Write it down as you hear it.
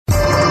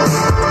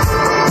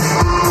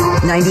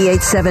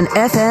98.7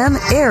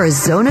 FM,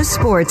 Arizona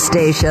Sports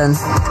Station.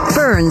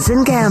 Burns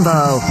and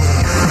Gambo.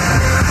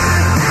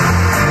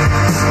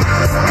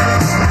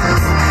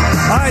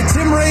 All right,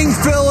 Tim Ring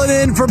filling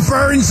in for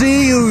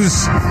Burnsy,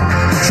 who's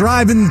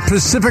driving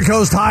Pacific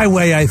Coast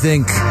Highway, I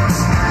think.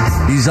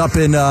 He's up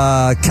in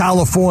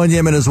California,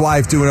 him and his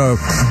wife doing a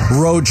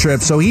road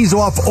trip. So he's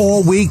off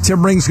all week.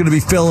 Tim Ring's going to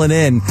be filling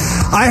in.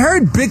 I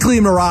heard Bickley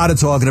and Murata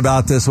talking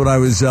about this when I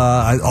was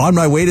on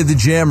my way to the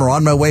gym or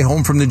on my way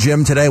home from the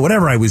gym today,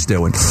 whatever I was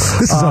doing.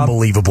 This is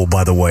unbelievable,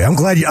 by the way. I'm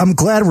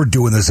glad we're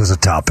doing this as a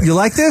topic. You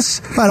like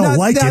this? I don't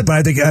like it, but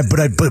I think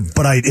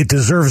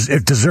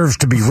it deserves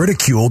to be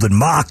ridiculed and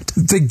mocked.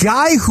 The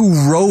guy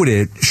who wrote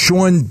it,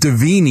 Sean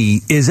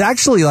Davini, is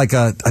actually I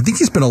think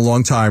he's been a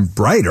long time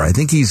writer. I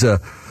think he's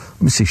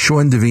let me see,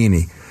 Sean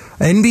Davini,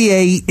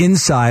 NBA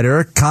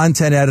insider,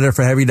 content editor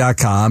for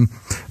Heavy.com.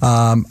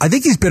 I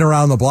think he's been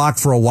around the block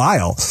for a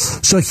while.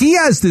 So he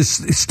has this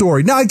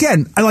story. Now,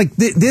 again,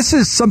 this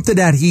is something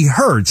that he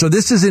heard. So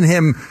this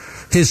isn't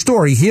his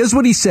story. Here's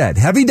what he said.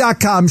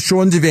 Heavy.com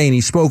Sean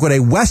Devaney spoke with a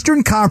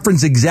Western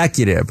Conference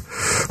executive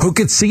who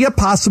could see a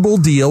possible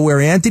deal where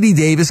Anthony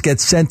Davis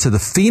gets sent to the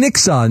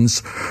Phoenix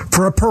Suns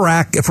for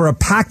a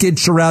package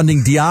surrounding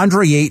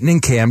DeAndre Ayton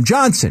and Cam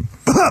Johnson.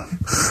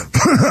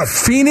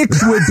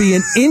 Phoenix would be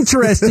an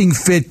interesting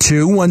fit,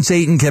 too, once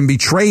Ayton can be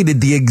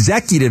traded, the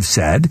executive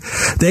said.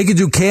 They could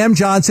do Cam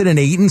Johnson and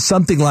Ayton,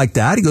 something like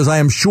that. He goes, I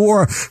am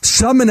sure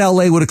some in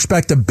L.A. would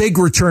expect a big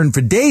return for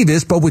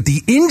Davis, but with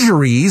the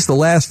injuries the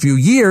last few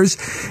years,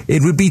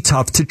 it would be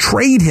tough to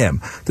trade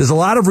him. There's a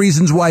lot of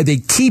reasons why they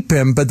keep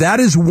him, but that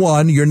is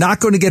one. You're not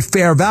going to get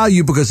fair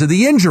value because of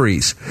the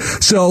injuries.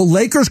 So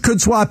Lakers could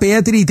swap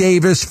Anthony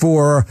Davis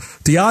for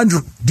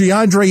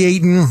DeAndre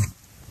Ayton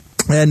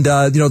and,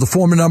 the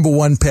former number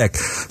one pick.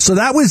 So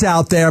that was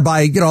out there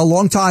by, a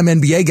longtime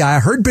NBA guy. I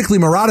heard Bickley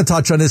Murata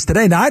touch on this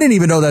today. Now, I didn't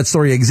even know that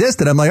story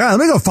existed. I'm like, all right, let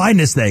me go find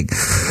this thing.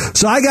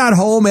 So I got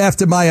home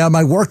after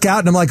my workout,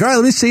 and I'm like, all right,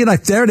 let me see. And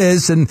there it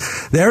is. And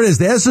there it is.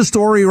 There's the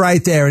story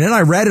right there. And then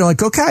I read it. I'm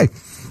like, okay.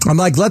 I'm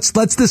like, let's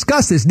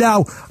discuss this.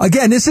 Now,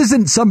 again, this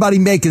isn't somebody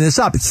making this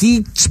up.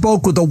 He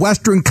spoke with a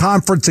Western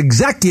Conference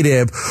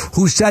executive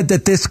who said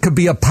that this could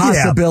be a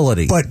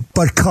possibility. Yeah,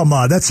 but come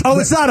on. It's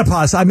not a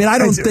possibility. I mean, I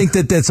don't think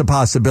that that's a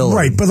possibility.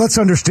 Right, but let's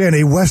understand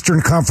a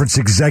Western Conference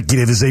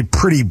executive is a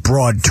pretty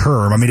broad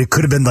term. I mean, it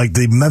could have been like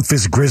the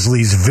Memphis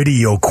Grizzlies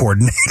video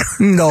coordinator.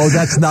 No,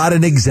 that's not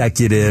an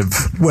executive.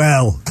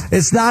 Well,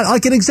 it's not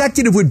like an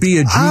executive would be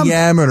a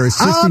GM or an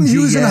assistant GM. I'm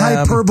using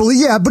hyperbole,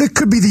 yeah, but it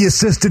could be the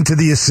assistant to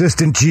the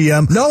assistant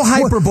GM. No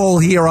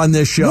hyperbole here on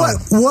this show.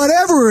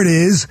 Whatever it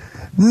is,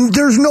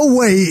 there's no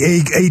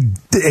way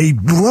a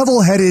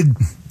level-headed,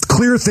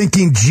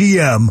 clear-thinking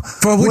GM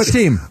for which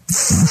team?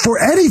 For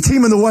any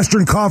team in the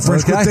Western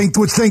Conference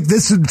would think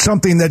this is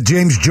something that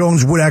James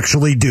Jones would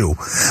actually do.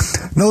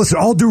 Now, listen,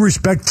 all due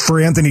respect for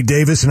Anthony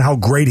Davis and how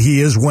great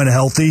he is when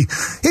healthy,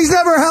 he's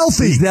never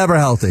healthy. He's never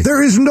healthy.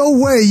 There is no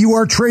way you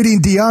are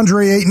trading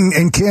DeAndre Ayton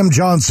and Cam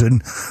Johnson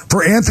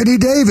for Anthony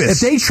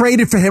Davis. If they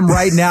traded for him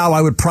right now,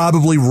 I would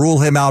probably rule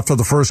him out for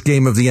the first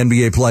game of the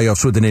NBA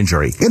playoffs with an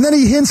injury. And then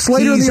he hints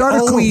later in the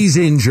article. He's always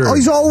injured. Oh,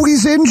 he's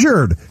always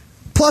injured.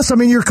 Plus, I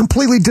mean, you're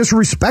completely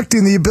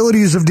disrespecting the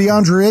abilities of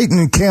DeAndre Ayton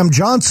and Cam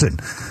Johnson.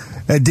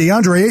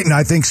 DeAndre Ayton,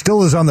 I think,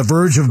 still is on the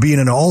verge of being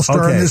an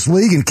all-star in this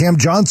league, and Cam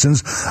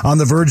Johnson's on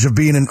the verge of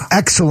being an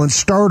excellent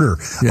starter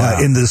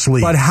in this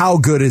league. But how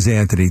good is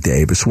Anthony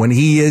Davis when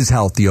he is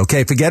healthy?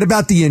 Okay, forget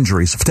about the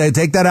injuries.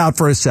 Take that out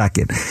for a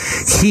second.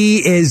 He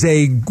is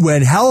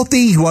when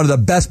healthy, one of the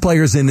best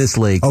players in this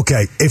league.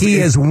 Okay. He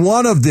is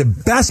one of the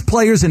best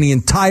players in the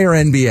entire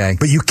NBA.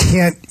 But you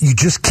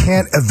just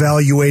can't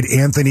evaluate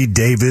Anthony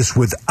Davis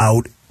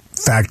without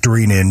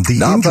factoring in the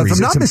injuries.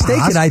 If I'm not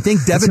mistaken, I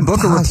think Devin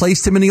Booker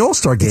replaced him in the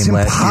All-Star game last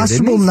year. It's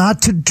impossible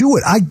not to do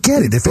it. I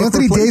get it. If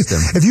Anthony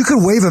Davis, if you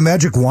could wave a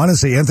magic wand and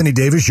say, Anthony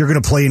Davis, you're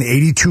going to play in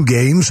 82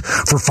 games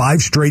for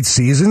 5 straight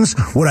seasons,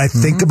 would I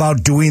think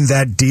about doing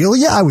that deal?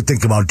 Yeah, I would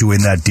think about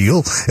doing that deal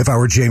if I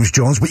were James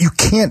Jones. But you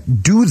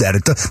can't do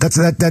that.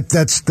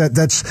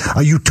 That's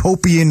a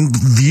utopian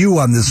view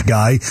on this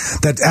guy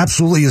that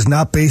absolutely is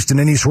not based in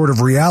any sort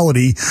of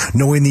reality,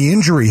 knowing the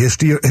injury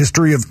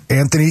history of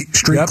Anthony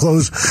Street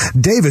Clothes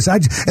Davis.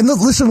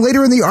 Listen,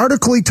 later in the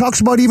article, he talks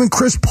about even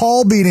Chris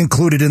Paul being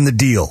included in the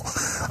deal.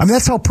 I mean,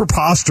 that's how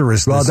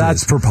preposterous this is. Well,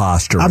 that's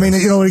preposterous. I mean,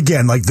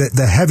 again, like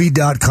the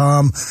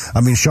heavy.com,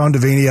 I mean, Sean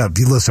Devaney,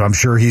 listen, I'm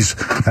sure he's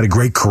had a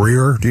great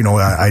career.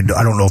 I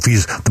don't know if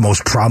he's the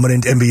most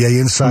prominent NBA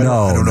insider.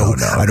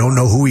 I don't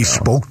know who he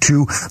spoke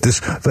to,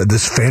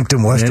 this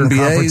phantom Western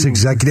Conference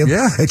executive.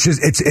 Yeah. It's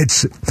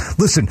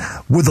listen,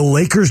 would the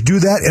Lakers do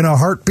that in a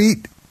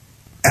heartbeat?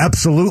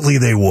 Absolutely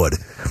they would.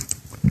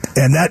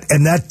 And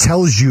that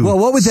tells you. Well,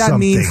 what would that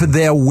mean for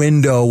their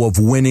window of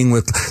winning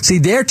with? See,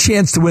 their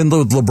chance to win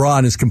with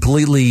LeBron is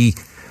completely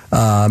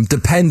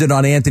dependent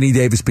on Anthony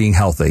Davis being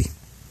healthy.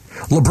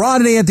 LeBron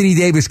and Anthony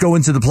Davis go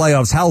into the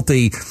playoffs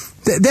healthy.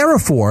 They're a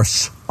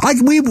force.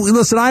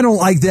 Listen, I don't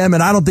like them,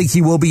 and I don't think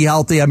he will be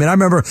healthy. I mean, I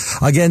remember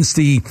against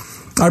the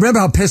I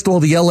remember how pissed all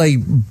the LA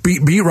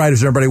beat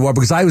writers and everybody were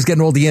because I was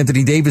getting all the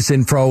Anthony Davis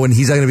info and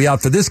he's not going to be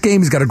out for this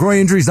game. He's got a groin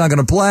injury. He's not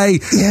going to play.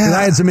 Yeah. And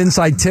I had some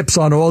inside tips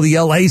on all the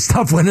LA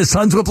stuff when the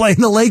Suns were playing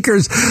the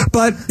Lakers.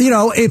 But,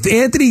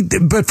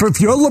 if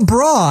you're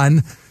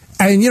LeBron,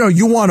 and,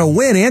 you want to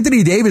win,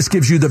 Anthony Davis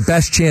gives you the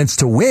best chance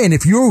to win.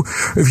 If you're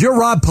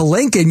Rob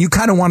Pelinka and you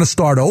kind of want to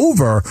start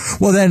over,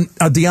 well, then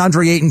a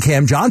DeAndre Ayton,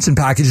 Cam Johnson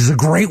package is a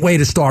great way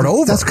to start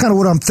over. That's kind of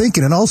what I'm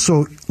thinking. And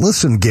also,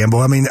 listen,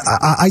 Gambo, I mean,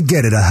 I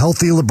get it. A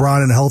healthy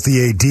LeBron and a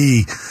healthy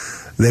AD,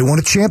 they won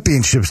a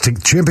championship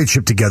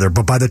together,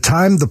 but by the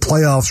time the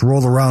playoffs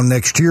roll around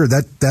next year,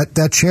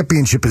 that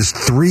championship is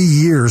 3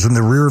 years in the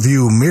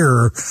rearview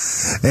mirror,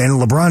 and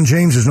LeBron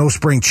James is no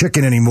spring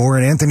chicken anymore,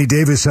 and Anthony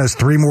Davis has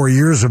 3 more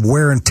years of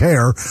wear and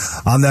tear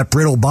on that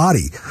brittle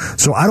body.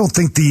 So I don't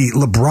think the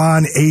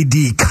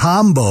LeBron-AD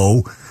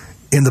combo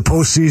in the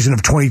postseason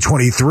of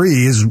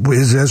 2023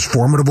 is as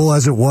formidable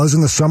as it was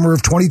in the summer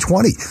of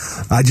 2020.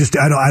 I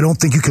don't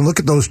think you can look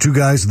at those two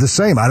guys the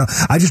same. I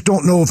just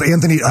don't know if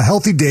a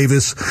healthy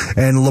Davis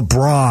and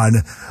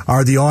LeBron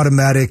are the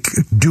automatic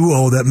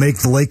duo that make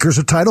the Lakers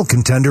a title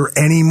contender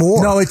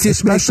anymore. No, it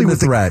just makes them a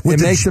threat.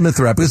 It makes them a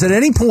threat because at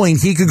any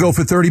point he could go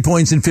for 30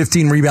 points and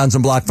 15 rebounds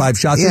and block 5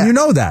 shots, and you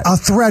know that. A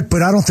threat,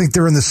 but I don't think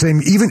they're in the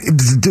same, even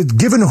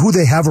given who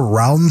they have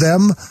around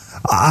them.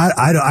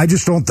 I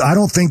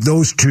don't think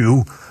those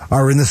two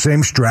are in the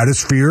same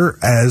stratosphere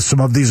as some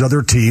of these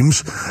other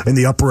teams in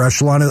the upper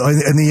echelon in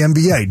the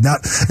NBA.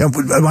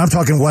 I'm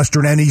talking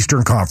Western and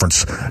Eastern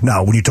Conference.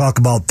 Now, when you talk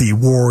about the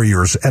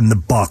Warriors and the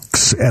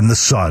Bucks and the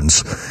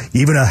Suns,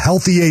 even a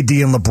healthy AD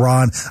and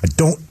LeBron, I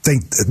don't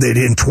think that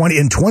in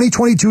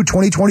 2022,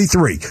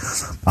 2023,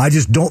 I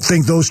just don't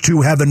think those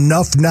two have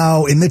enough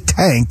now in the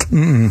tank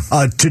to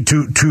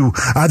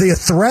are they a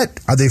threat?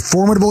 Are they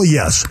formidable?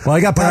 Yes. Well,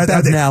 I got Pat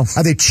Bev now.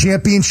 Are they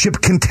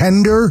championship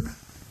contender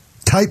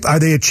type? Are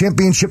they a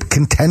championship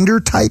contender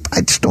type? I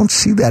just don't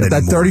see that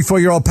anymore. That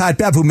 34-year-old Pat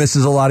Bev who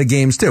misses a lot of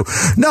games too.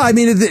 No, I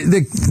mean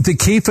the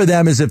key for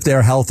them is if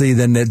they're healthy,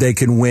 then they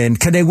can win.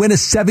 Can they win a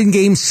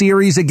 7-game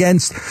series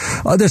against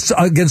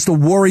the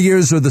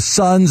Warriors or the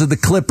Suns or the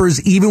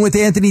Clippers, even with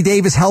Anthony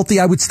Davis healthy?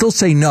 I would still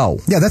say no.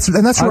 Yeah, that's where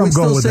I'm going with that. I would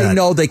still say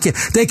no. They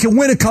can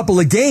win a couple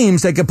of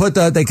games. They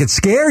could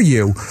scare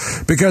you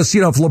because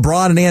if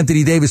LeBron and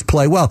Anthony Davis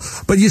play well,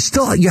 but you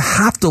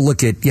have to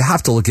look at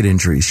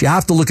injuries. You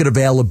have to look at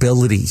availability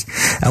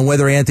and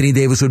whether Anthony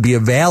Davis would be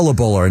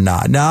available or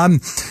not. Now,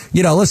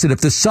 listen, if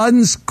the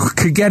Suns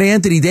could get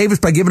Anthony Davis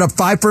by giving up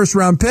 5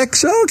 first-round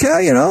picks,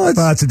 okay,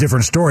 that's a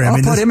different story.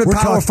 I'll put him at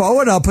power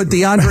forward. I'll put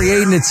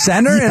DeAndre Ayton at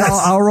center, yes. And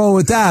I'll roll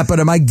with that. But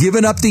am I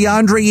giving up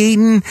DeAndre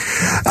Ayton?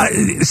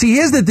 See,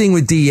 here's the thing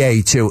with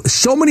DA, too.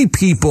 So many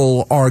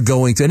people are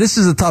going to, and this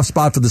is a tough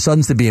spot for the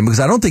Suns to be in because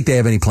I don't think they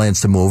have any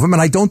plans to move him,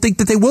 and I don't think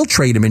that they will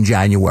trade him in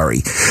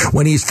January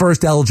when he's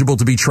first eligible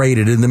to be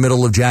traded in the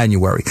middle of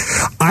January.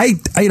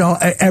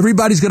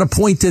 Everybody's going to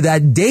point to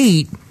that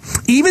date.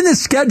 Even the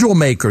schedule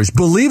makers,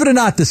 believe it or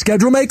not,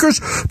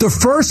 the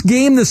first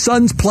game the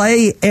Suns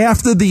play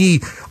after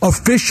the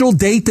official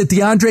date that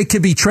DeAndre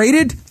can be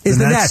traded is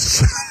the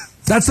Nets.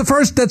 That's the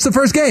first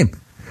game.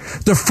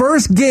 The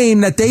first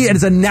game that and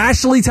it's a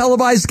nationally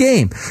televised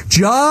game.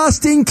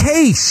 Just in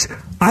case.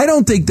 I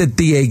don't think that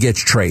DA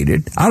gets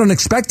traded. I don't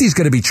expect he's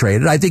going to be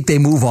traded. I think they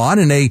move on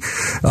and they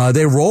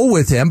roll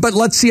with him. But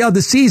let's see how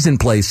the season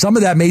plays. Some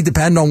of that may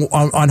depend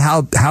on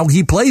how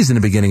he plays in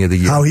the beginning of the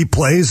year. How he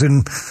plays.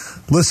 And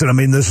listen, I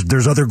mean,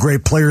 there's other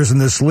great players in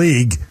this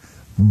league,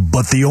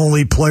 but the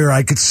only player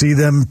I could see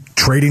them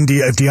trading,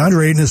 if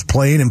DeAndre Ayton is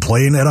playing at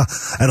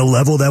a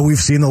level that we've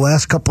seen the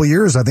last couple of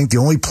years, I think the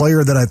only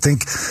player that I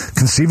think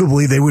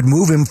conceivably they would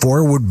move him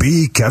for would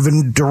be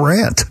Kevin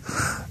Durant.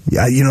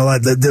 Yeah,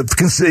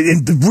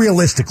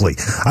 realistically,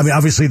 I mean,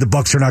 obviously the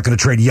Bucks are not going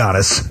to trade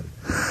Giannis,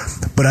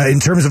 but in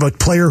terms of a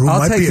player who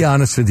I'll take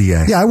Giannis for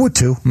DA. Yeah, I would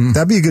too.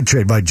 That'd be a good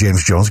trade by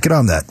James Jones. Get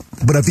on that.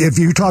 But if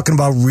you're talking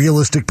about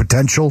realistic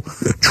potential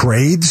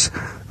trades,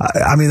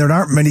 I mean, there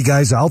aren't many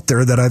guys out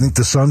there that I think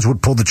the Suns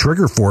would pull the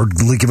trigger for,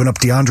 giving up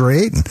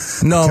DeAndre Ayton.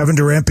 No. Kevin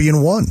Durant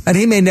being one. And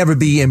he may never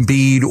be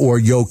Embiid or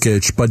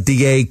Jokic, but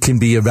DA can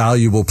be a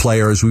valuable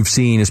player, as we've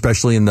seen,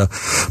 especially in the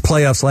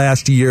playoffs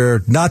last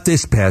year. Not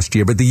this past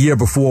year, but the year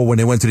before when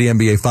they went to the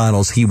NBA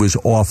Finals, he was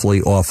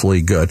awfully,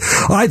 awfully good.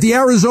 All right, the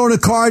Arizona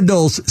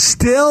Cardinals,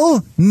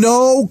 still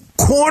no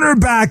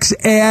cornerbacks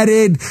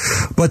added,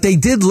 but they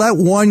did let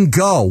one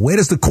go. Where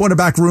does the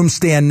cornerback room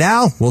stand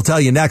now? We'll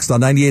tell you next on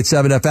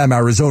 98.7 FM,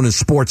 Arizona's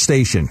sports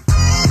station.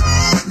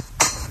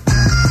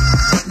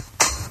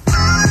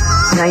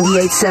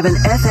 98.7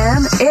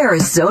 FM,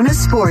 Arizona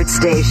sports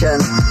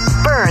station.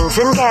 Burns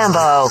and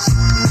Gambo.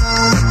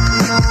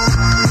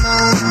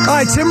 All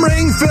right, Tim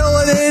Ring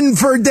filling in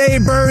for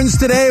Dave Burns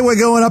today. We're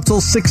going up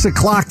till 6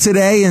 o'clock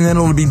today, and then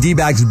it'll be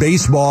D-backs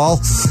baseball.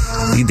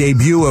 The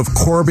debut of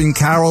Corbin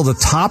Carroll, the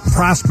top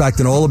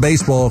prospect in all of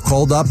baseball,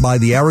 called up by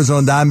the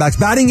Arizona Diamondbacks.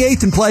 Batting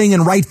eighth and playing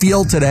in right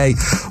field today.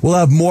 We'll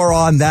have more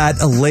on that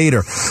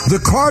later.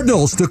 The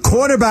Cardinals, the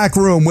cornerback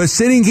room. We're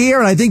sitting here,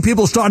 and I think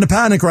people are starting to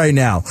panic right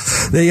now.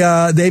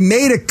 They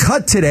made a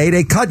cut today.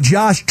 They cut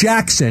Josh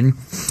Jackson.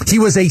 He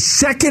was a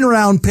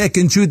second-round pick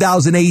in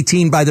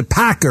 2018 by the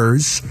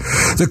Packers.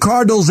 The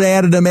Cardinals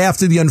added him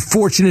after the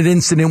unfortunate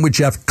incident with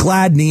Jeff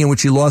Gladney in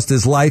which he lost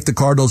his life. The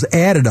Cardinals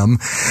added him.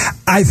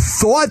 I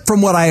thought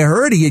from what I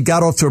heard he had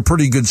got off to a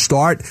pretty good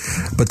start,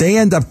 but they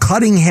end up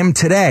cutting him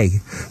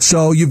today.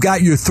 So you've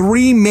got your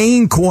three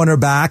main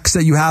cornerbacks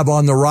that you have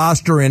on the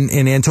roster in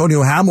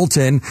Antonio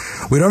Hamilton.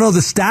 We don't know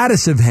the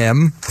status of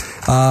him.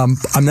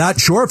 I'm not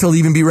sure if he'll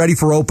even be ready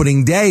for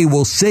opening day.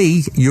 We'll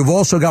see. You've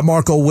also got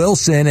Marco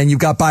Wilson and you've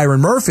got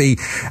Byron Murphy.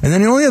 And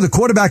then the only other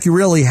quarterback you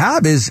really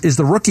have is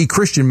the rookie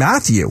Christian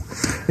Matthew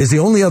is the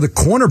only other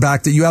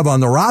cornerback that you have on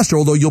the roster,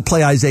 although you'll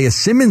play Isaiah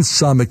Simmons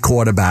some at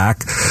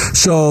quarterback.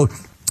 So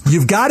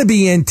you've got to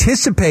be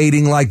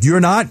anticipating like you're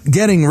not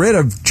getting rid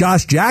of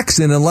Josh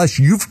Jackson unless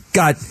you've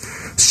got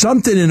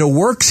something in the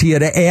works here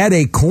to add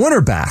a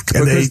cornerback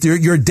because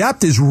your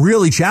depth is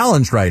really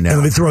challenged right now. And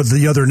let me throw out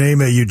the other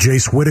name at you,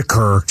 Jace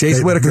Whitaker.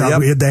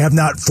 Yep. They have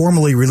not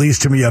formally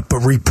released him yet,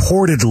 but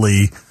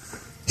reportedly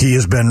he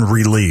has been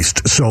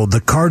released. So the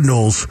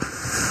Cardinals,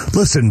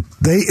 listen,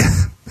 they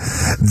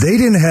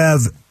didn't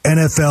have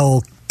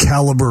NFL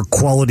caliber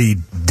quality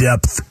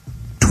depth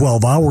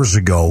 12 hours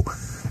ago.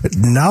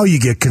 Now you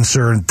get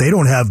concerned. They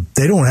don't have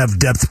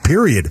depth,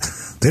 period.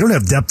 They don't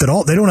have depth at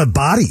all. They don't have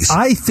bodies.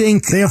 I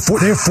think they have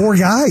four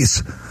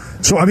guys.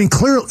 So I mean,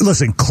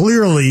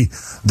 clearly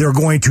they're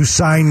going to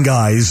sign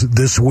guys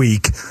this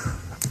week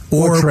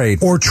or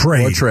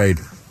trade.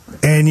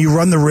 And you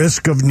run the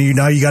risk of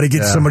now you got to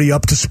get somebody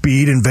up to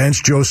speed in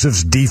Vance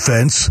Joseph's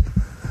defense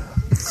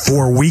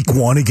for week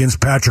one against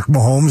Patrick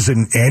Mahomes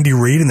and Andy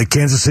Reid and the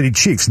Kansas City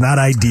Chiefs. Not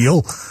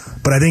ideal,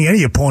 but I think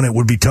any opponent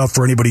would be tough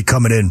for anybody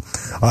coming in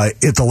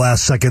at the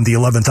last second, the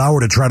 11th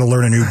hour to try to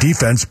learn a new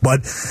defense.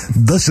 But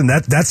listen,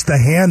 that's the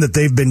hand that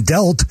they've been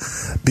dealt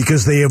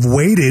because they have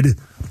waited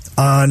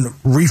on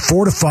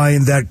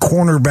refortifying that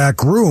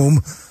cornerback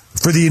room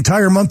for the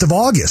entire month of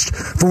August.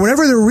 For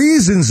whatever the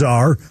reasons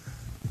are,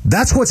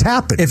 that's what's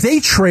happened. If they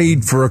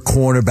trade for a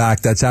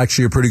cornerback that's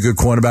actually a pretty good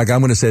cornerback,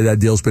 I'm going to say that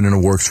deal's been in the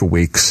works for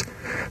weeks.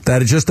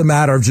 That it's just a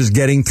matter of just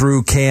getting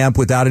through camp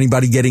without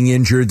anybody getting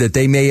injured, that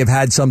they may have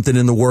had something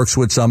in the works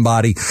with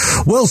somebody.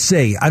 We'll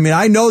see. I mean,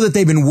 I know that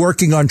they've been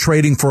working on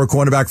trading for a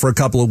cornerback for a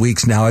couple of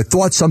weeks now. I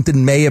thought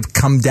something may have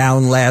come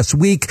down last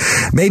week.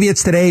 Maybe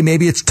it's today,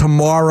 maybe it's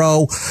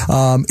tomorrow,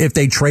 if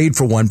they trade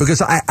for one.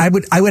 Because I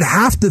would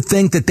have to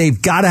think that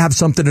they've got to have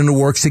something in the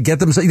works to get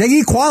them. They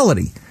need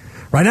quality.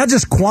 Right, not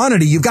just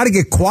quantity. You've got to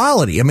get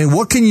quality. I mean,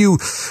 what can you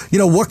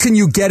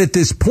get at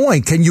this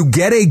point? Can you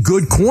get a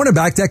good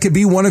cornerback that could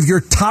be one of your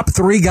top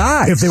three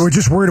guys? If they were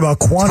just worried about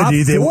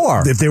quantity, if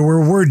they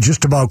were worried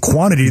just about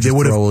quantity, they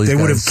would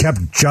have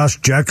kept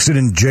Josh Jackson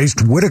and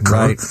Jace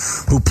Whitaker,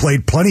 who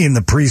played plenty in the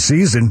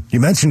preseason.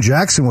 You mentioned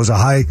Jackson was a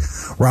high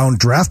round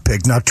draft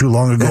pick not too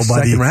long ago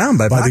by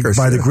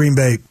the Green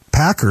Bay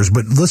Packers.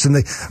 But listen,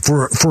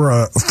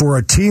 for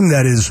a team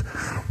that is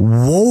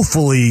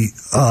woefully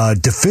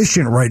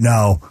deficient right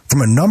now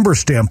from a number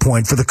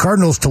standpoint, for the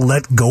Cardinals to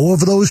let go of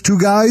those two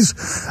guys,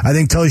 I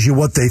think tells you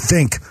what they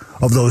think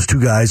of those two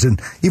guys. And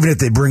even if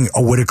they bring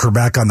a Whitaker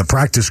back on the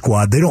practice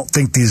squad, they don't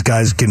think these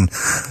guys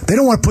they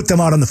don't want to put them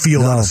out on the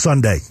field on a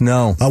Sunday.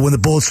 No. When the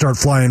bullets start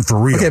flying for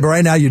real. Okay, but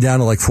right now you're down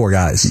to like four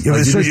guys. You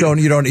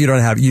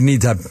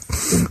need to have,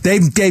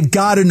 they've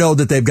got to know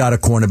that they've got a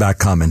cornerback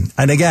coming.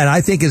 And again, I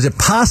think, is it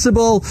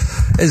possible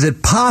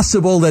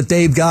that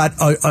they've got,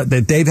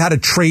 that they've had a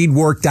trade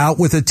worked out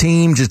with a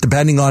team, just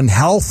depending on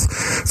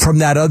health from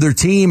that other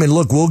team? And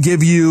look, we'll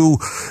give you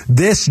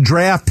this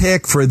draft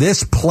pick for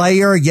this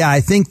player. Yeah,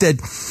 I think that,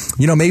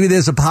 maybe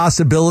there's a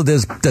possibility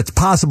that's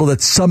possible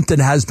that something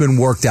has been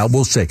worked out.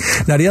 We'll see.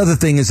 Now, the other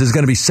thing is there's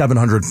going to be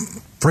 700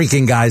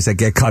 freaking guys that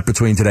get cut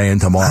between today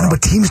and tomorrow.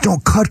 But teams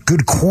don't cut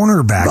good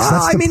cornerbacks.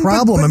 That's the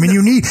problem.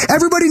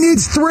 Everybody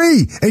needs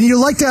three, and you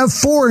like to have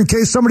four in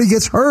case somebody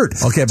gets hurt.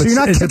 Okay, but so you're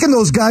not kicking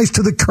those guys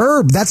to the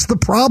curb. That's the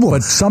problem.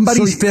 But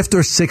somebody's fifth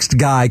or sixth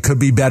guy could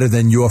be better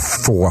than your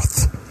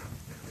fourth.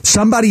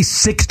 Somebody's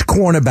sixth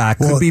cornerback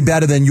could be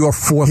better than your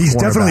fourth cornerback. He's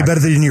definitely better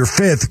than your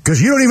fifth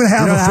because you don't even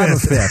have a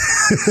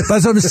fifth.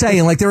 That's what I'm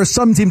saying. Like, there are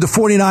some teams, the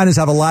 49ers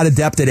have a lot of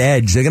depth at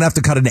edge. They're going to have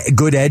to cut a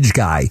good edge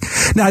guy.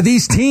 Now,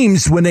 these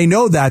teams, when they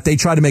know that, they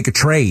try to make a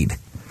trade.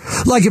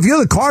 Like, if you're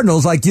the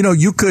Cardinals, like,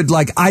 you could,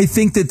 like, I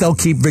think that they'll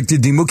keep Victor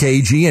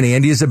Dimukeji and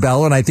Andy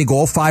Isabella, and I think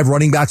all 5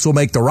 running backs will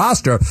make the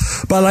roster.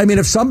 But, I mean,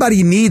 if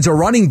somebody needs a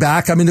running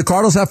back, I mean, the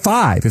Cardinals have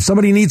 5. If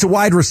somebody needs a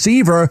wide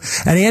receiver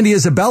and Andy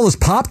Isabella's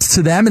popped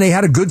to them and they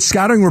had a good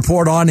scouting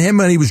report on him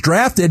when he was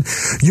drafted,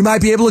 you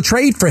might be able to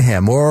trade for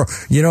him. Or,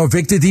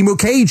 Victor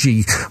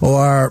Dimukeji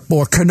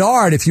or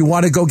Kennard if you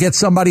want to go get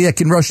somebody that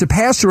can rush the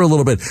passer a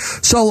little bit.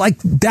 So, like,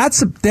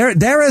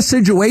 there are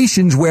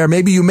situations where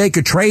maybe you make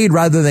a trade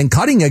rather than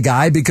cutting a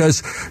guy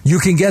because you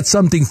can get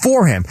something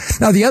for him.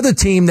 Now, the other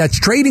team that's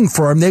trading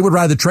for him, they would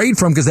rather trade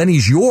for him because then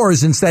he's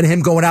yours instead of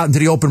him going out into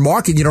the open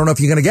market. You don't know if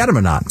you're going to get him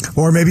or not.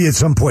 Or maybe at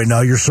some point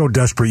now you're so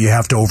desperate you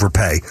have to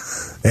overpay.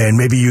 And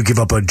maybe you give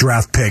up a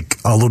draft pick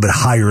a little bit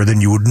higher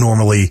than you would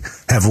normally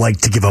have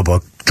liked to give up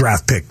a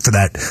draft pick for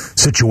that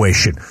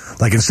situation.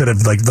 Like, instead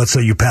of, like, let's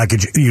say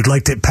you'd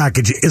like to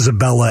package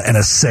Isabella and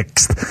a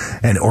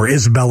 6th or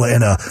Isabella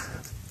and a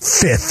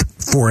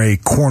 5th for a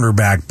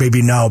cornerback.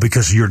 Maybe now,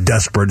 because you're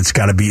desperate, it's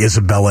got to be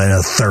Isabella and a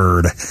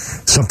 3rd,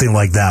 something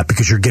like that,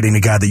 because you're getting a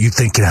guy that you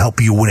think can help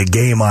you win a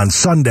game on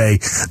Sunday.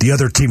 The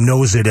other team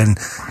knows it, and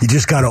you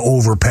just got to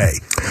overpay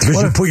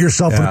because you put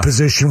yourself in a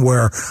position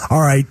where,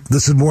 all right,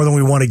 this is more than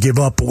we want to give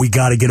up, but we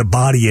got to get a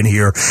body in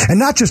here, and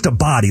not just a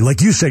body, like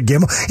you said,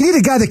 Gambo. You need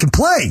a guy that can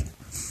play.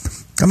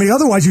 I mean,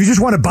 otherwise, if you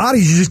just want a body,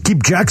 you just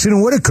keep Jackson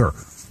and Whitaker.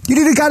 You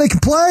need a guy that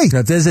can play. Now,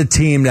 if there's a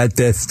team that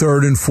their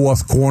 3rd and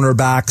 4th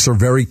cornerbacks are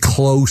very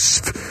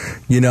close,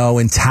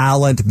 in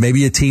talent,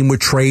 maybe a team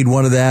would trade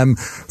one of them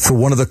for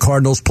one of the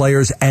Cardinals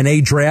players and a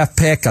draft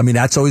pick. I mean,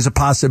 that's always a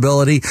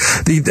possibility.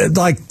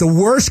 The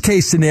worst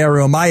case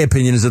scenario, in my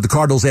opinion, is that the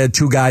Cardinals add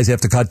 2 guys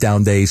after cut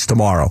down days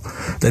tomorrow.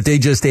 That they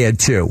just add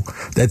 2.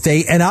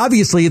 And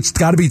obviously it's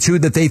got to be 2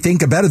 that they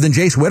think are better than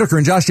Jace Whitaker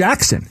and Josh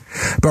Jackson.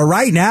 But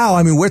right now,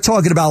 I mean, we're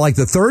talking about, like,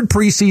 the 3rd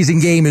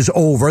preseason game is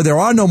over. There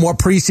are no more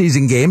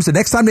preseason games. The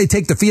next time they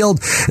take the field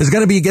is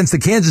going to be against the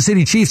Kansas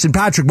City Chiefs and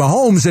Patrick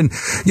Mahomes. And,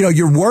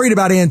 you're worried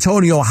about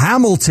Antonio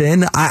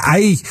Hamilton.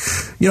 I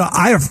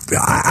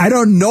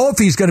don't know if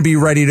he's going to be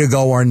ready to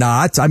go or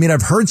not. I mean,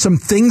 I've heard some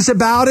things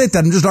about it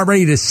that I'm just not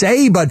ready to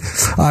say, but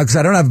because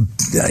I don't have,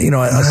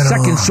 a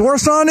second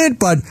source on it.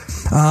 But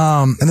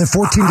and then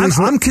 14 days.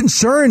 I'm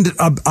concerned.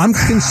 I'm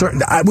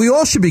concerned. We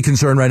all should be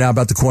concerned right now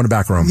about the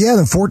cornerback room. Yeah,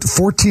 then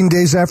 14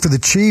 days after the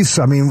Chiefs.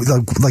 I mean,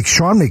 like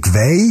Sean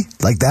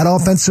McVay, like that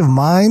offensive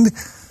mind.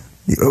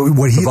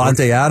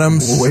 Devontae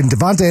Adams. And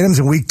Devontae Adams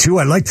in week 2.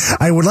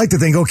 I would like to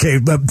think, okay,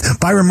 but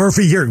Byron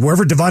Murphy here,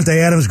 wherever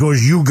Devontae Adams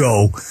goes, you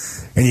go,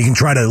 and you can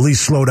try to at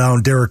least slow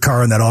down Derek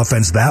Carr in that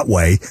offense that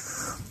way.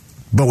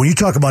 But when you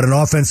talk about an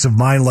offensive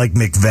mind like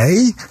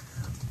McVay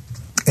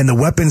and the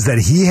weapons that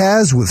he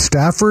has with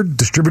Stafford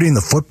distributing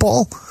the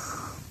football,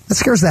 that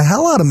scares the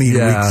hell out of me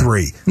in week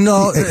 3.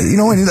 No,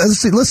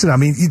 and listen. I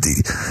mean,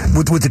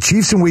 with the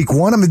Chiefs in week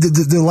 1, I mean,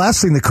 the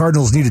last thing the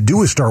Cardinals need to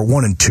do is start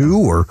 1-2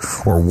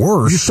 or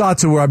worse. You saw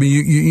to where, I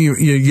mean,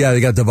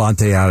 they got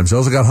Devontae Adams. They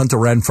also got Hunter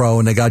Renfrow,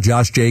 and they got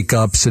Josh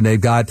Jacobs, and they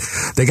got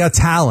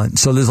talent.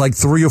 So there's like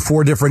 3 or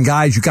 4 different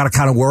guys you got to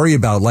kind of worry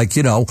about. Like,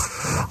 I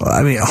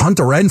mean,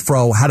 Hunter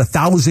Renfrow had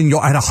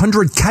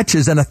 100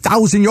 catches and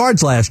 1,000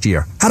 yards last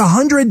year. Had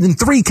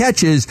 103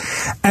 catches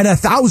and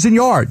 1,000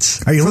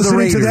 yards. Are you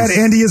listening to that,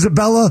 Andy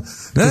Isabella?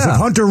 Because if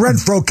Hunter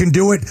Renfrow can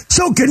do it,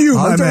 so can you,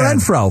 Hunter my man.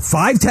 Renfrow,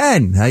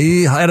 5'10".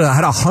 He had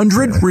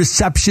 100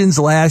 receptions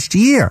last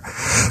year.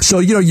 So,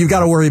 you've got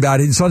to worry about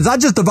it. So it's not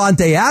just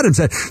Devontae Adams.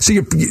 So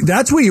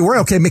that's where you worry.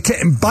 Okay,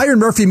 Byron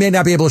Murphy may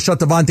not be able to shut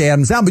Devontae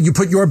Adams down, but you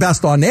put your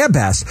best on their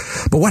best.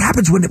 But what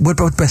happens with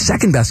the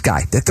second best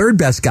guy, the third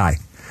best guy?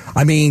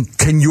 I mean,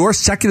 can your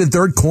second and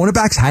third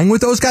cornerbacks hang with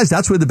those guys?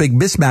 That's where the big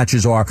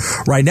mismatches are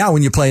right now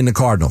when you're playing the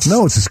Cardinals.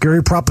 No, it's a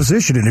scary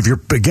proposition. And if you're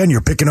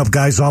picking up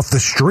guys off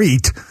the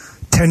street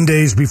 10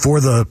 days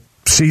before the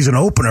season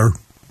opener,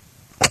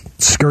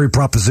 scary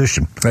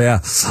proposition. Yeah.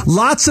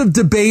 Lots of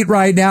debate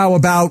right now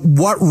about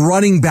what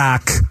running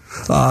back,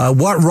 5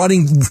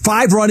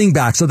 running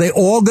backs. Are they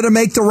all going to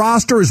make the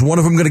roster? Is one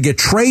of them going to get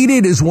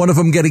traded? Is one of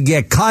them going to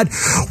get cut?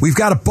 We've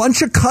got a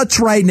bunch of cuts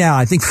right now.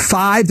 I think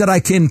 5 that I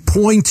can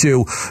point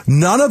to.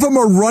 None of them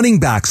are running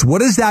backs. What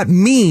does that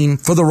mean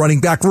for the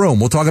running back room?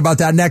 We'll talk about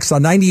that next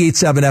on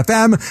 98.7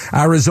 FM,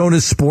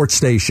 Arizona's sports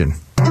station.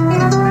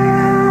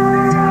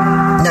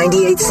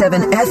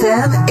 98.7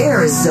 FM,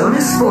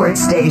 Arizona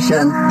sports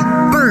station.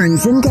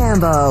 Burns and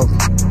Gambo.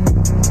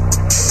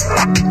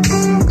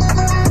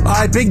 All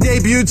right, big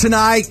debut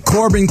tonight.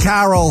 Corbin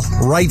Carroll,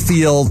 right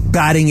field,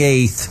 batting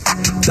 8th.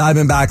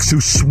 Diamondbacks who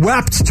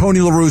swept Tony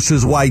La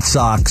Russa's White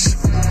Sox.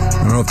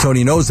 I don't know if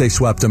Tony knows they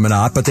swept him or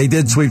not, but they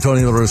did sweep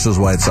Tony La Russa's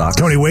White Sox.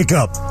 Tony, wake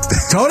up.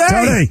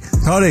 Tony!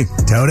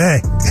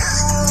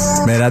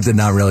 Man, that did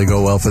not really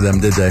go well for them,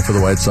 did they, for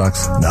the White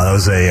Sox? No,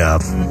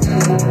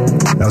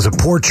 that was a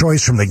poor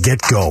choice from the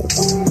get-go.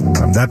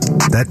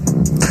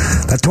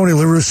 That Tony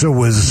La Russa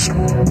was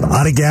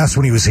out of gas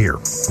when he was here,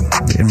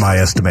 in my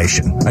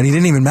estimation. And he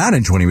didn't even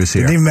manage when he was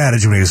here. He didn't even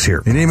manage when he was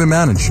here. He didn't even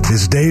manage.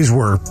 His days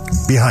were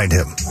behind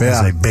him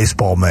as a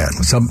baseball man.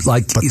 So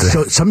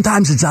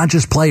sometimes it's not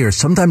just players.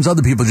 Sometimes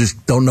other people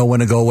just don't know when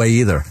to go away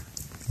either.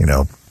 You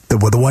know, the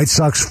White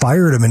Sox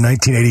fired him in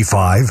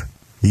 1985.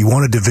 He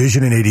won a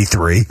division in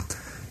 83.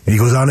 And he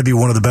goes on to be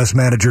one of the best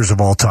managers of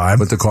all time.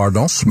 With the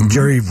Cardinals. Mm-hmm.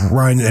 Jerry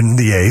Ryan and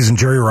the A's. And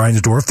Jerry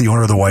Reinsdorf, the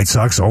owner of the White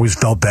Sox, always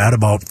felt bad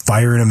about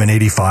firing him in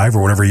 85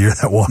 or whatever year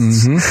that was.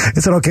 Mm-hmm.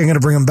 He said, okay, I'm going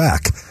to bring him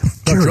back.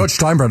 George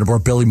Steinbrenner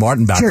brought Billy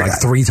Martin back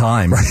like 3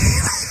 times.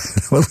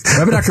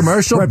 Remember that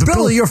commercial? Right,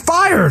 Billy, you're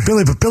fired.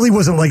 But Billy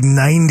wasn't like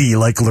 90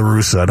 like La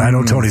Russa. And I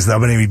know Tony's not,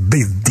 but he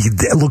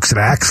looks and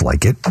acts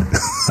like it.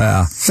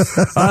 Yeah.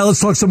 All right,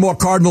 let's talk some more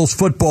Cardinals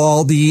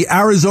football. The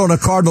Arizona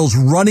Cardinals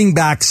running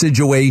back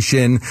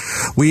situation.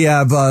 We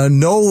have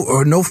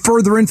no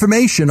further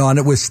information on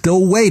it. We're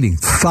still waiting.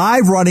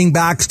 5 running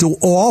backs. Do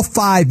all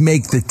 5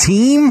 make the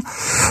team?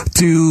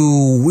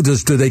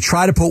 Do they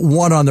try to put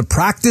one on the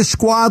practice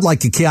squad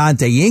like a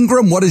Keontae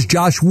Ingram? What is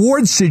Josh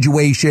Ward's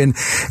situation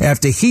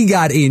after he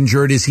got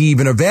injured? Is he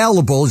even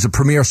available as a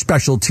premier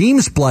special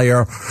teams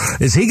player?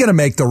 Is he going to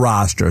make the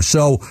roster?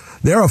 So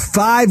there are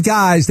 5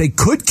 guys. They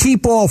could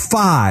keep all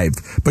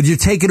 5, but you're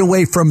taking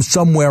away from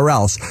somewhere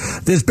else.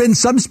 There's been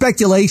some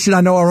speculation.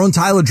 I know our own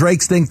Tyler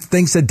Drakes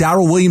thinks that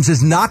Darrell Williams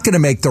is not going to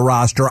make the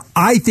roster.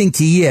 I think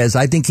he is.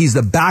 I think he's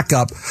the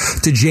backup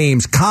to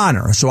James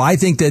Conner. So I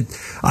think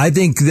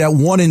that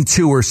 1 and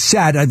 2 are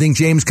set. I think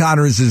James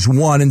Conner is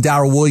 1 and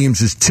Darrell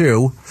Williams is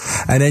 2.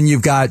 And then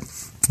you've got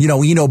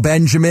Eno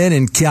Benjamin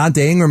and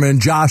Keontae Ingram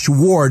and Josh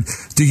Ward.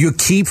 Do you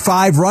keep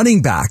 5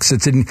 running backs?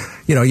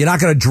 You're not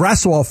going to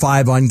dress all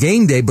 5 on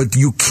game day, but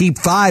you keep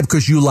 5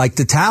 because you like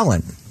the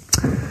talent.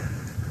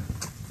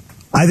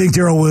 I think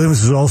Darrell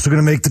Williams is also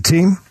going to make the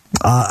team.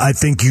 I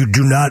think you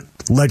do not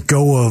let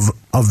go of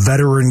a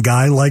veteran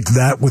guy like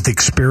that with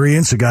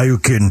experience, a guy who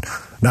can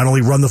not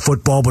only run the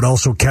football but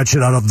also catch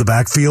it out of the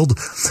backfield.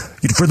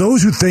 For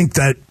those who think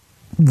that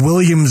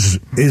Williams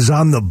is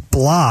on the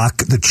block,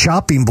 the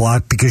chopping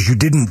block, because you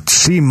didn't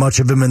see much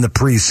of him in the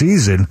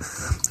preseason,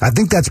 I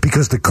think that's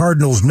because the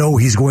Cardinals know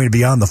he's going to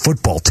be on the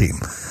football team.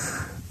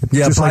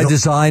 Yeah, just by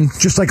design.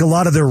 Just like a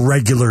lot of their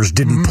regulars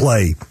didn't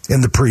play in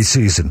the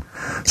preseason.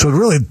 So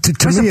really,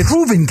 to me, it's a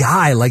proven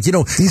guy.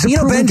 He's a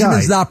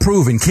Benjamin's not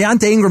proven.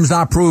 Keontae Ingram's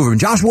not proven.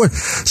 Josh Ward.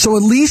 So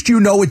at least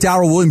with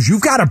Darrell Williams,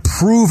 you've got a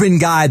proven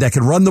guy that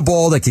can run the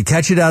ball, that can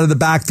catch it out of the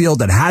backfield,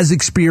 that has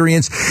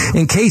experience.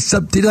 In case,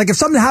 if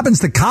something happens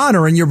to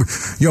Connor and your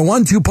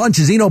 1-2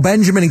 punches Eno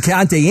Benjamin and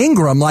Keontae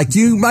Ingram,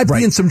 you might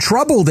be in some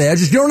trouble there.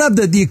 Just you don't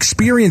have the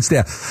experience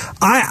there.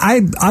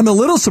 I'm a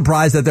little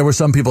surprised that there were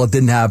some people that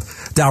didn't have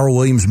Darrell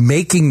Williams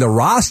making the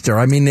roster.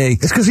 I mean,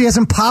 it's because he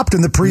hasn't popped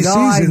in the preseason.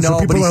 No, I know, so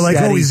people are like,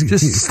 steady. "Oh, he's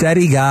just a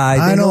steady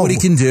guy. They know what he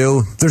can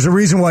do." There's a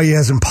reason why he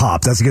hasn't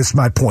popped. That's against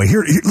my point.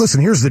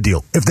 Listen. Here's the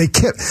deal. If they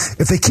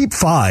keep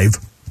 5,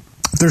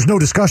 there's no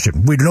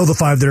discussion. We know the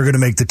 5 that are going to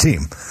make the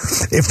team.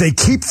 If they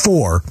keep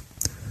 4.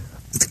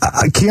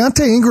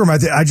 Keontae Ingram,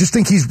 I just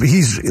think he's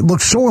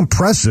looked so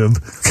impressive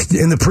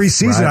in the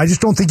preseason. Right. I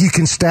just don't think you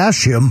can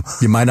stash him.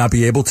 You might not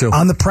be able to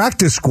on the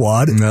practice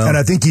squad. No. And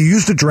I think you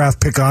used a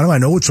draft pick on him. I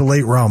know it's a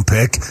late round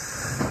pick,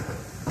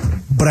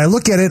 but I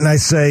look at it and I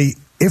say,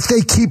 if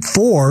they keep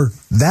 4,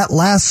 that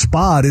last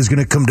spot is going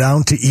to come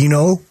down to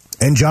Eno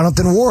and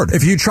Jonathan Ward.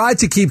 If you tried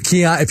to get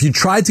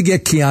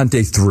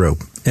Keontae through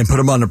and put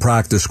him on the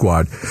practice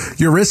squad,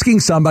 you're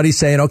risking somebody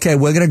saying, okay,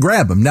 we're going to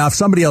grab him. Now, if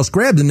somebody else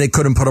grabbed him, they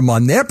couldn't put him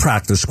on their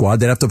practice squad.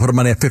 They'd have to put him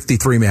on their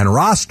 53-man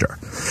roster.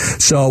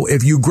 So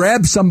if you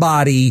grab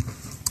somebody,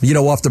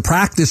 off the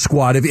practice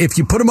squad, if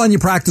you put him on your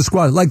practice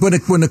squad, like when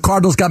the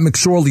Cardinals got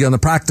McSorley on the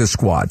practice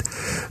squad,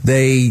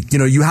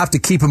 you have to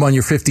keep him on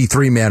your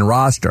 53-man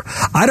roster.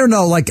 I don't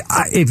know,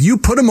 if you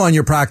put him on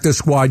your practice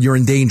squad, you're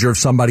in danger of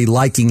somebody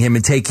liking him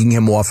and taking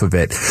him off of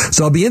it.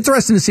 So it'll be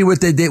interesting to see what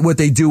they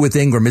do with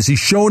Ingram. Is he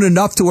shown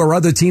enough to where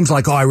other teams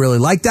like, oh, I really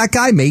like that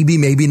guy? Maybe,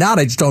 maybe not.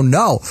 I just don't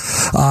know.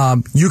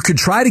 You could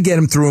try to get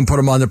him through and put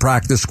him on the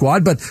practice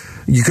squad, but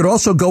you could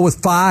also go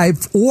with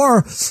 5, or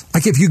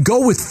if you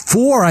go with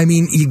 4, I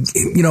mean,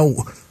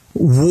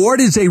 Ward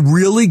is a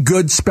really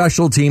good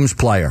special teams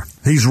player.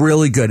 He's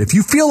really good. If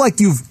you feel like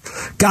you've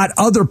got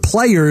other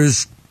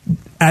players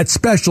at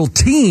special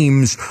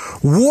teams,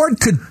 Ward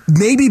could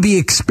maybe be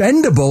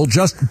expendable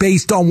just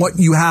based on what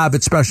you have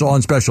at special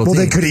teams. Well,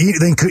 then could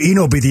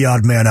Eno be the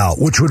odd man out,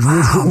 which would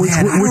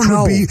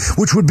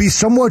be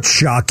somewhat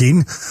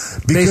shocking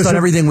based on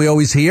everything we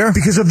always hear,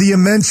 because of the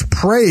immense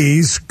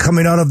praise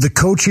coming out of the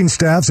coaching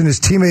staffs and his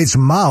teammates'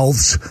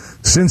 mouths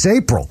since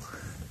April.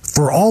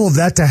 For all of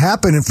that to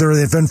happen, if they're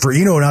for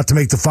Eno not to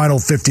make the final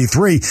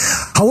 53.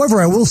 However,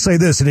 I will say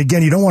this, and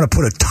again, you don't want to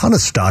put a ton of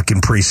stock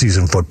in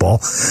preseason football,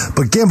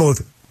 but Gambo,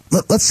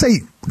 let's say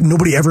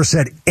nobody ever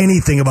said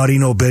anything about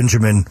Eno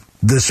Benjamin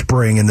this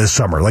spring and this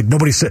summer. Like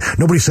nobody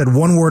said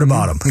one word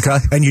about them. Okay.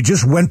 And you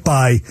just went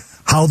by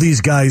how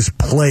these guys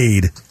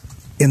played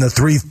in the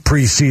 3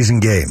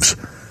 preseason games.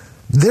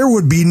 There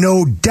would be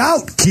no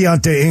doubt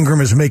Keontae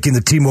Ingram is making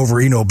the team over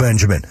Eno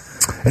Benjamin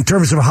in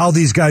terms of how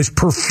these guys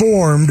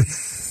performed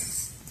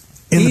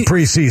in the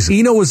preseason.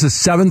 Eno was a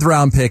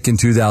 7th-round pick in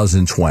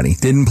 2020.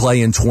 Didn't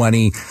play in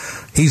 20.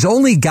 He's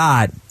only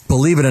got,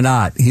 believe it or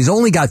not,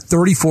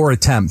 34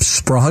 attempts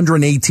for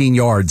 118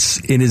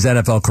 yards in his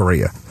NFL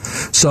career.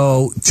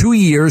 So 2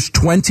 years,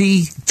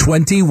 20,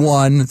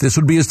 21. This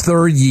would be his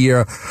 3rd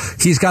year.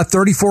 He's got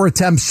 34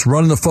 attempts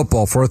running the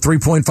football for a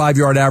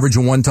 3.5-yard average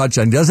and 1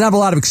 touchdown. He doesn't have a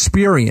lot of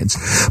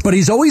experience, but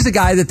he's always a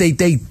guy that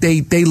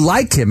they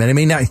like him. And I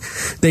mean,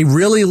 they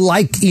really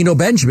like Eno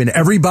Benjamin.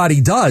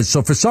 Everybody does.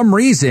 So for some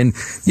reason,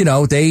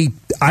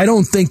 I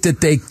don't think that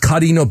they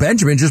cut Eno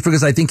Benjamin just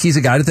because I think he's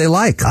a guy that they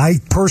like. I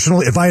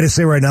personally, if I had to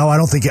say right now, I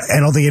don't think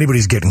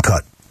anybody's getting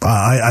cut.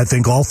 I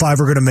think all 5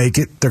 are going to make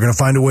it. They're going to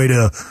find a way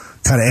to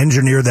kind of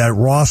engineer that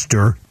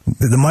roster.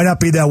 It might not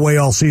be that way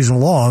all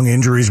season long.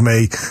 Injuries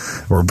may,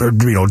 or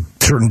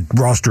certain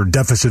roster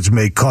deficits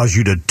may cause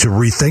you to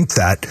rethink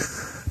that.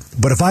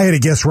 But if I had to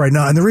guess right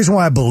now, and the reason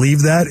why I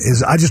believe that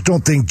is I just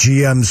don't think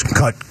GMs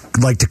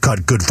like to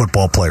cut good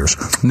football players.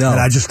 No. And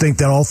I just think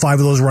that all 5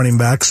 of those running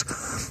backs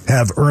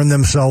have earned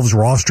themselves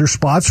roster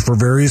spots for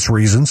various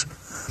reasons.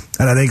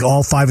 And I think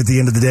all 5 at the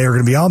end of the day are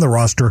going to be on the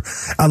roster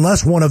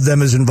unless one of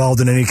them is involved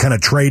in any kind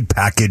of trade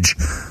package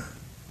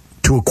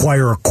to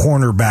acquire a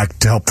cornerback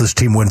to help this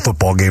team win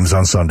football games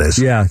on Sundays.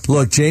 Yeah,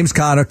 look, James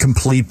Conner,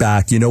 complete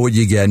back. You know what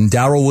you get. And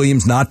Darrell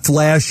Williams, not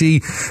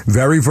flashy,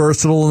 very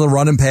versatile in the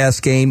run and pass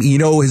game.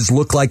 Eno has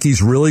looked like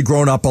he's really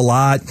grown up a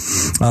lot.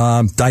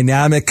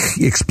 Dynamic,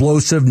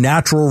 explosive,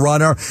 natural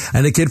runner.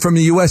 And the kid from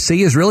the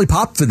USC has really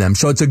popped for them.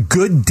 So it's a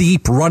good,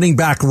 deep running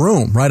back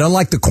room, right?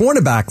 Unlike the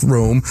cornerback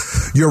room,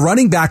 your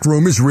running back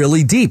room is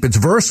really deep. It's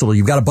versatile.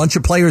 You've got a bunch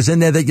of players in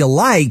there that you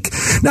like.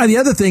 Now, the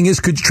other thing is,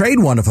 could you trade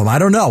one of them? I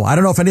don't know. I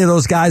don't know if any of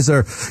those guys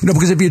are,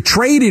 because if you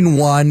trade in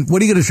one, what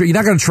are you going to trade? You're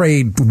not going to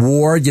trade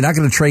Ward. You're not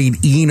going to trade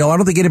Eno. I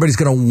don't think anybody's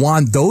going to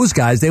want those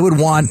guys. They would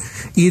want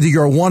either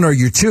your 1 or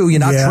your 2. You're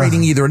not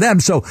trading either of them.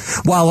 So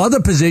while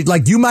other positions,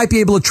 like you might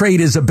be able to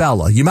trade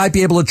Isabella, you might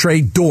be able to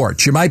trade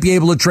Dortch, you might be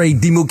able to trade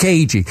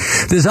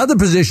Dimukeji. There's other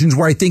positions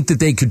where I think that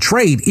they could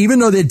trade, even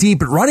though they're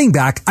deep at running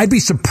back. I'd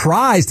be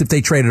surprised if they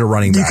traded a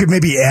running back. You could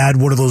maybe add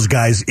one of those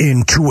guys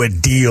into a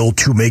deal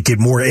to make it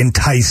more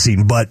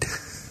enticing, but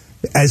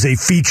as a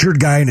featured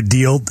guy in a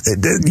deal,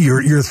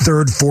 your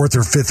 3rd, 4th,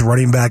 or 5th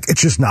running back, it's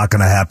just not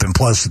going to happen.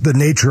 Plus, the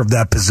nature of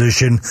that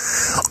position,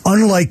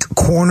 unlike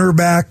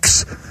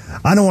cornerbacks,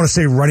 I don't want to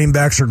say running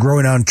backs are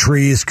growing on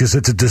trees because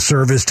it's a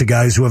disservice to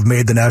guys who have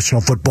made the National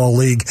Football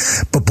League.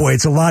 But boy,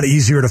 it's a lot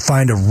easier to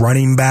find a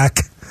running back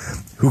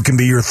who can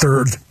be your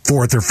 3rd,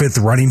 4th, or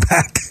 5th running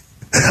back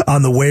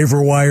on the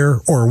waiver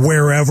wire or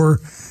wherever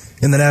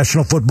in the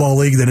National Football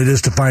League than it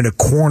is to find a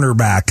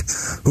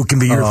cornerback who can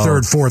be your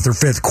 3rd, 4th, or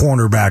 5th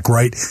cornerback,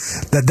 right?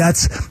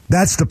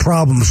 That's the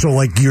problem. So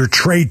like your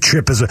trade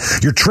chip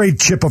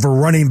of a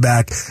running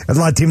back, a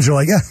lot of teams are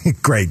like, yeah,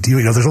 great.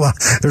 There's a lot.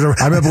 There's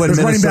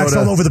running backs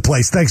all over the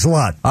place. Thanks a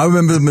lot. I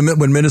remember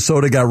when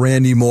Minnesota got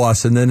Randy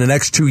Moss, and then the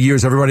next 2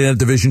 years, everybody in that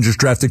division just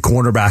drafted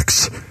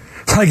cornerbacks.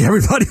 Like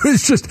everybody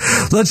was just,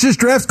 let's just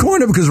draft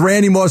corner because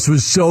Randy Moss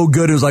was so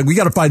good. It was like, we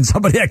got to find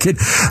somebody that could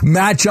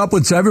match up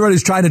with. So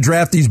everybody's trying to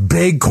draft these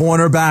big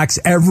cornerbacks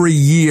every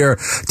year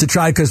to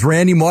try, because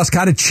Randy Moss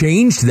kind of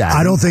changed that.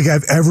 I don't think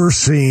I've ever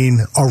seen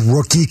a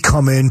rookie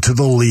come into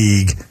the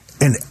league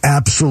and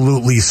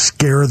absolutely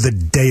scare the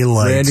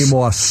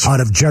daylights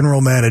out of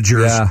general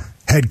managers. Yeah.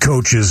 Head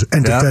coaches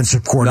and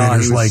defensive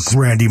coordinators like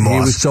Randy Moss. He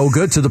was so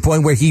good to the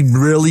point where he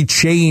really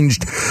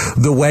changed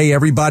the way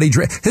everybody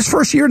his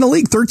first year in the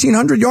league,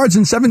 1,300 yards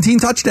and 17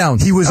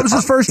 touchdowns. That was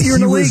his first year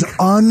in the league. He was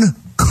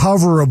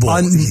uncoverable.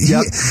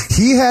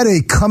 He had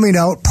a coming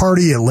out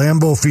party at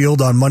Lambeau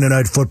Field on Monday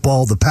Night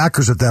Football. The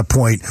Packers at that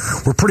point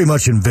were pretty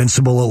much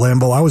invincible at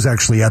Lambeau. I was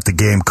actually at the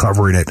game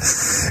covering it.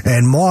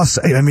 And Moss,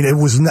 I mean, it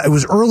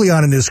was early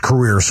on in his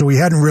career, so he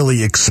hadn't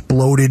really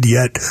exploded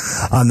yet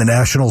on the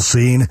national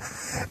scene.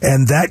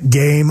 And that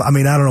game, I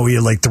mean, I don't know, he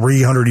had like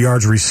 300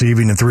 yards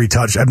receiving and 3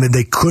 touchdowns.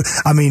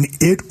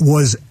 It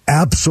was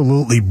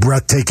absolutely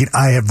breathtaking.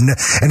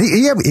 And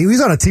he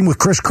was on a team with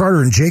Chris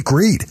Carter and Jake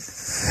Reed.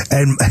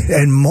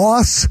 And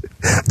Moss,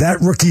 that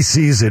rookie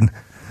season,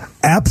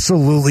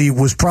 absolutely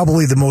was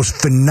probably the most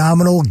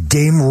phenomenal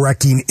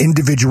game-wrecking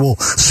individual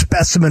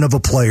specimen of a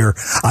player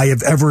I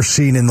have ever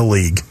seen in the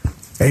league.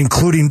 And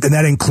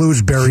that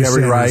includes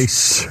Jerry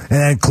Rice. And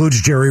that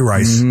includes Jerry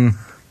Rice.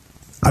 Mm-hmm.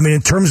 I mean,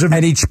 in terms of...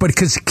 But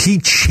because he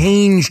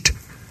changed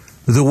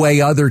the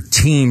way other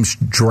teams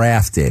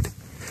drafted.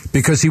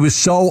 Because he was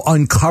so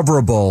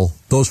uncoverable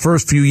those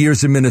first few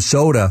years in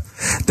Minnesota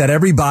that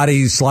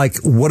everybody's like,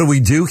 what do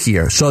we do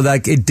here? So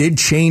like it did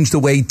change the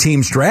way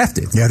teams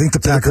drafted. Yeah, I think the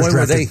Packers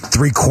drafted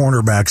 3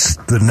 cornerbacks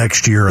the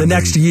next year. The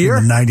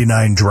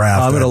 99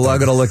 draft. I'm going to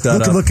look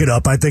that up. Look it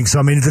up. I think so.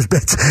 I mean,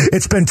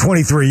 it's been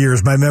 23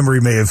 years. My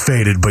memory may have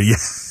faded, but yeah.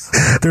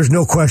 There's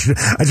no question.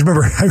 I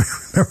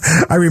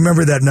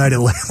remember that night at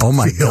Lambeau Oh,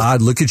 my Field.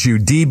 God. Look at you.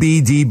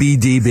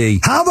 DB.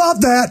 How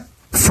about that?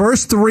 The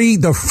first three.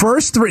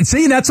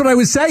 See, that's what I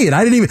was saying.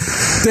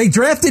 They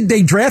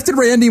drafted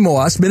Randy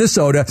Moss,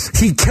 Minnesota.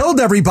 He killed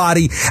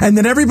everybody, and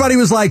then everybody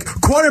was like,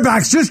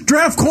 quarterbacks, just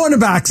draft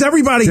cornerbacks,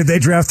 everybody. Did they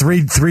draft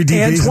three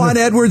DBs? Antoine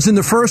Edwards in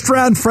the first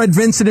round, Fred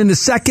Vincent in the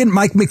second,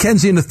 Mike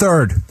McKenzie in the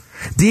third.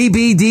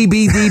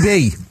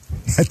 DB.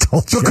 I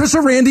told you. Because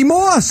of Randy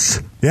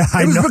Moss. Yeah,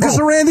 I know. It was because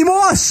of Randy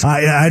Moss.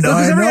 I know.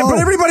 But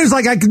everybody was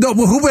like, I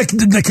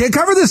can't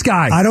cover this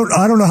guy. I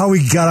don't know how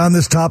we got on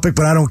this topic,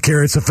 but I don't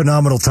care. It's a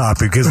phenomenal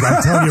topic because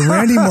I'm telling you,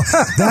 Randy Moss,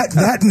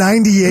 that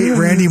 98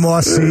 Randy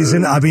Moss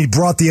season,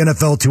 brought the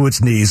NFL to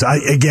its knees. We're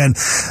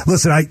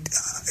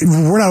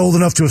not old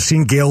enough to have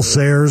seen Gale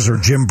Sayers or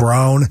Jim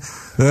Brown.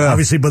 Yeah.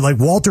 Obviously, but like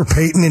Walter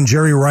Payton and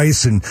Jerry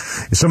Rice and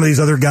some of these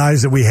other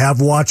guys that we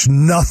have watched,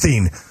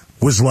 nothing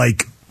was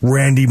like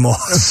Randy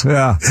Moss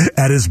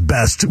at his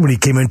best when he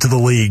came into the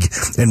league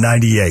in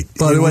 98.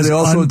 By the way, they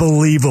also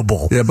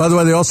unbelievable. Yeah, by the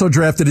way, they also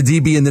drafted a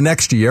DB in the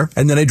next year,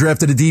 and then they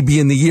drafted a DB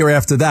in the year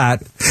after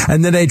that,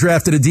 and then they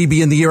drafted a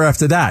DB in the year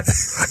after that.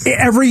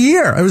 Every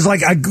year. It was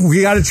like,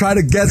 we got to try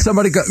to get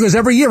somebody, because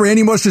every year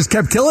Randy Moss just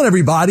kept killing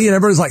everybody, and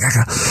everybody's like,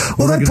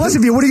 what are you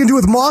going to do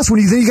with Moss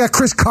when you got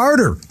Chris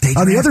Carter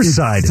on the other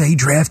side? They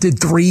drafted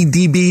 3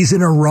 DBs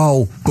in a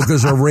row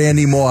because of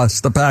Randy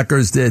Moss. The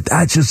Packers did.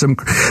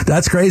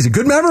 That's crazy.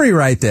 Good memory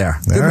right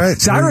there. All right.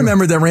 So I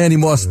remember that Randy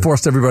Moss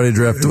forced everybody to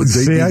draft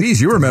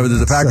DBs. You remember that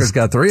the Packers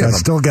got 3 of them. I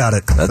still got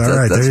it.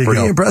 That's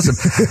pretty impressive.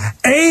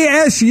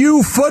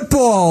 ASU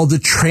football, the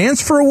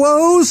transfer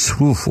woes.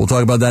 Oof, we'll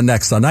talk about that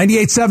next on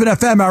 98.7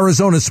 FM,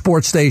 Arizona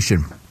Sports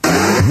Station.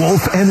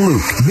 Wolf and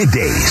Luke,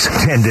 middays,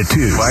 10 to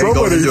 2.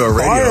 Somebody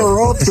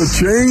fire up the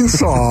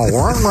chainsaw.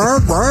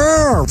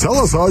 Tell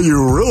us how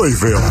you really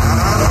feel.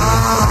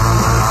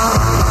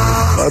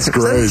 That's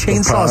great. Is that a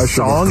chainsaw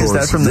song? Is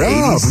that from the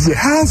 80s?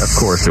 Yes. Of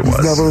course it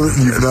was.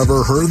 You've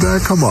never heard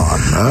that? Come on.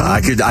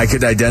 I could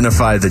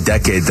identify the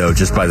decade, though,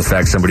 just by the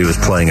fact somebody was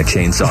playing a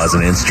chainsaw as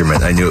an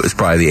instrument. I knew it was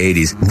probably the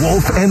 80s.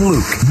 Wolf and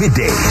Luke,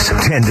 middays,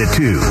 10 to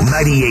 2,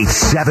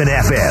 98.7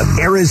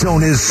 FM,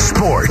 Arizona's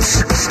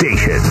sports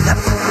station.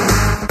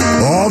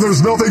 Oh, there's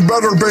nothing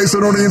better,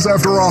 Basinonians,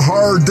 after a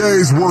hard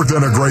day's work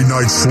than a great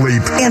night's sleep.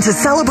 And to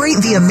celebrate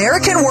the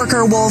American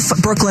Worker, Wolf,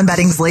 Brooklyn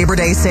Bedding's Labor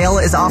Day sale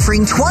is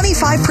offering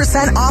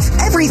 25% off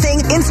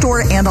everything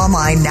in-store and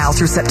online now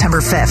through September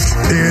 5th.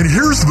 And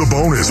here's the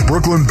bonus.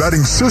 Brooklyn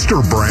Bedding's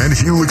sister brand,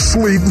 Helix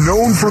Sleep,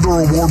 known for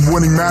their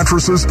award-winning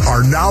mattresses,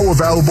 are now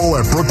available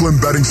at Brooklyn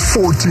Bedding's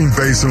 14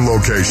 Basin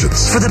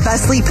locations. For the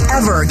best sleep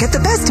ever, get the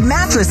best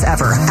mattress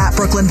ever at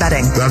Brooklyn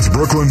Bedding. That's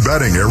Brooklyn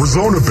Bedding,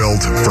 Arizona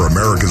built for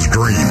America's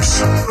dreams.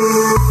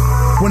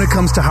 When it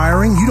comes to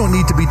hiring, you don't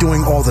need to be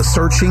doing all the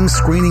searching,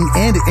 screening,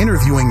 and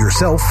interviewing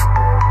yourself.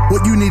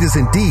 What you need is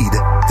Indeed,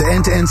 the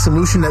end-to-end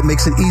solution that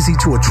makes it easy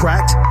to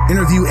attract,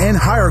 interview, and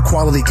hire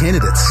quality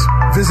candidates.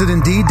 Visit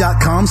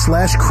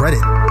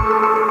Indeed.com/credit.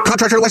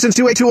 Contractor license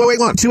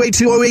 282081,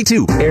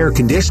 282082. Air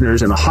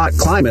conditioners in a hot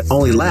climate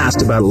only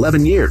last about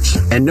 11 years,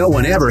 and no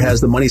one ever has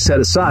the money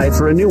set aside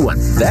for a new one.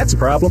 That's a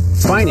problem.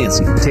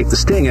 Financing. Take the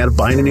sting out of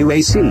buying a new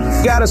AC.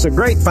 Got us a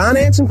great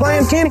financing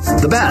plan, Kenny?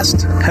 The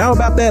best. How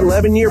about that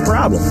 11-year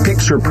problem?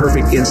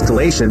 Picture-perfect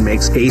installation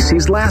makes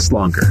ACs last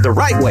longer. The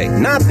right way,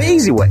 not the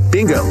easy way.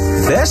 Bingo.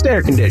 Best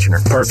air conditioner.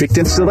 Perfect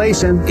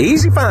installation.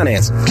 Easy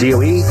financing.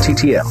 GOE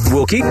TTL.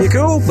 We'll keep you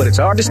cool, but it's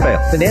hard to spell.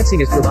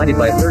 Financing is provided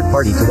by a third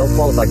party to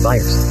well-qualified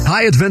buyers.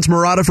 Hi, it's Vince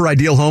Marotta for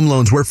Ideal Home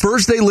Loans, where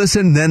first they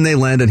listen, then they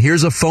lend. And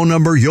here's a phone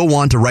number you'll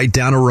want to write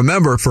down or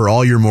remember for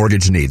all your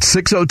mortgage needs.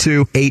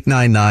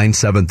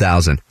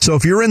 602-899-7000. So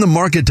if you're in the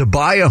market to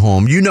buy a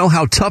home, you know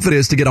how tough it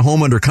is to get a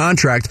home under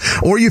contract,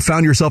 or you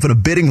found yourself in a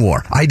bidding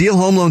war. Ideal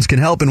Home Loans can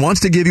help and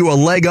wants to give you a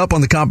leg up on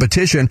the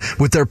competition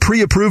with their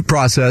pre-approved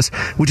process,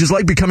 which is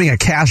like becoming a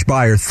cash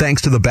buyer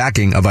thanks to the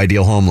backing of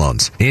Ideal Home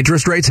Loans.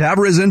 Interest rates have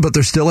risen, but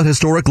they're still at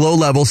historic low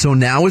levels, so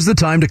now is the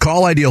time to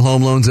call Ideal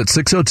Home Loans at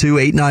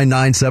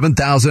 602-899-7000.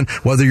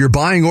 Whether you're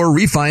buying or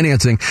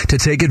refinancing, to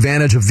take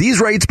advantage of these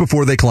rates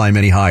before they climb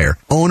any higher.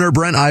 Owner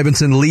Brent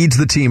Ivinson leads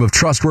the team of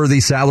trustworthy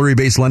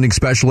salary-based lending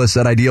specialists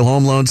at Ideal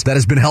Home Loans that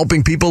has been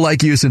helping people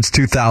like you since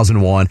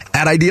 2001.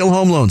 At Ideal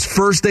Home Loans,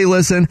 first they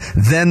listen,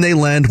 then they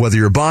lend. Whether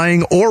you're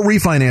buying or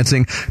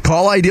refinancing,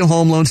 call Ideal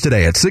Home Loans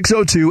today at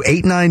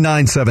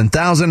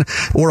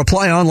 602-899-7000 or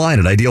apply online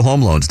at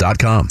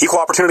idealhomeloans.com. Equal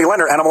Opportunity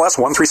Lender, NMLS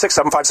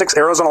 136756,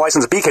 Arizona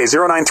license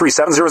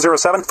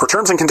BK0937007. For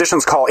terms and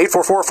conditions, call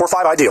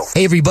 844-45-IDEAL.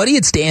 Hey everybody,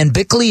 it's Dan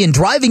Bickley, and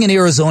driving in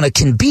Arizona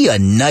can be a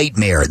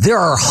nightmare. There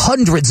are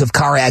hundreds of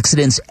car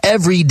accidents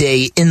every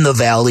day in the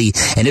valley,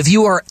 and if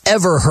you are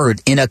ever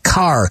hurt in a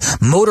car,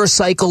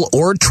 motorcycle,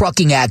 or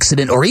trucking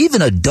accident, or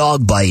even a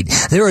dog bite,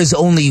 there is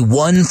only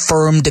one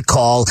firm to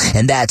call,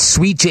 and that's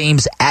Sweet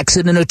James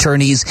Accident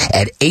Attorneys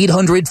at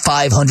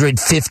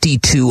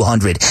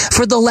 800-500-5200.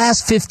 For the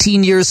last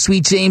 15 years,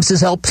 Sweet James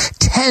has helped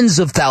tens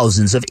of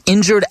thousands of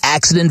injured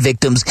accident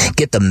victims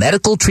get the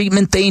medical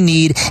treatment they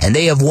need, and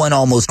they have won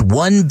almost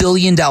 $1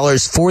 billion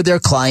for their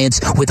clients,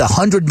 with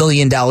 $100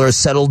 million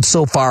settled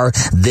so far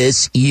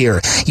this year.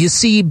 You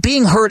see,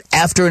 being hurt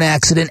after an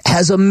accident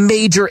has a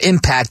major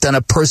impact on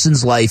a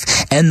person's life,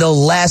 and the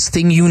last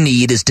thing you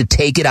need is to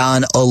take it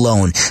on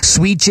alone.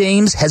 Sweet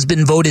James has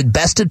been voted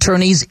best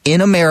attorneys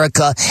in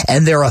America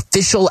and their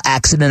official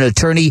accident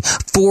attorney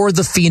for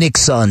the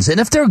Phoenix Suns. And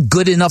if they're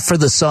good enough for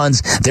the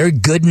Suns, they're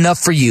good enough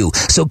for you.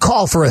 So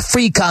call for a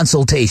free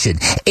consultation,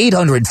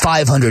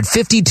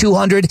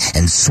 800-500-5200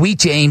 and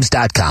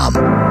sweetjames.com.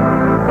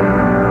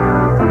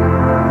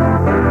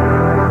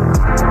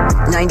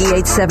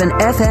 98.7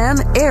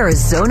 FM,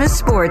 Arizona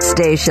Sports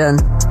Station.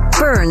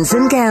 Burns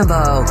and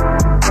Gambo.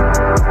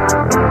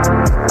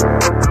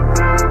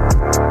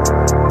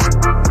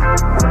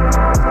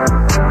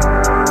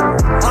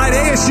 All right,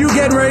 ASU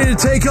getting ready to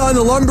take on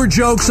the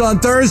Lumberjokes on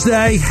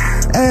Thursday.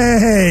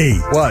 Hey.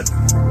 What?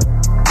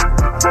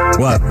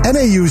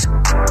 NAU's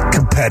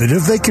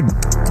competitive. They could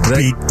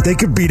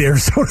beat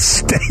Arizona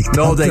State.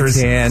 No, they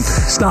can't.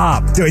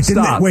 Stop.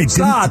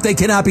 Stop. They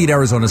cannot beat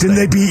Arizona State.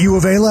 Didn't they beat U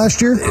of A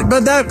last year?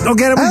 But they're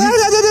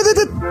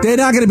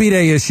not going to beat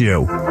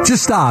ASU.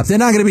 Just stop. They're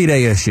not going to beat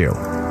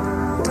ASU.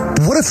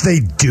 What if they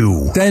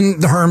do?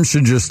 Then the Herm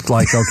should just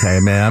okay,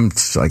 man.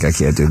 I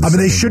can't do this. I mean,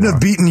 they shouldn't have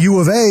beaten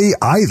U of A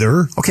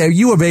either. Okay,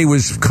 U of A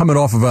was coming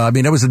off of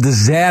it was a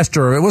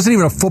disaster. It wasn't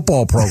even a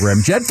football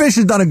program. Jetfish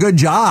has done a good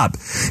job.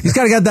 He's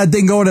got to get that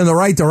thing going in the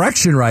right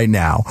direction right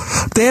now.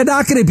 They're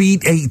not going to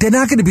beat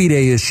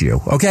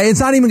ASU. Okay, it's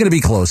not even going to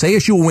be close.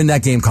 ASU will win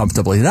that game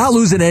comfortably. They're not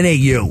losing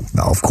NAU.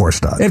 No, of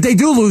course not. If they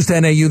do lose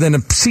to NAU, then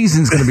the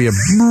season's going to be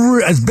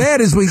as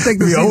bad as we think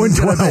the season's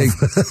going to be.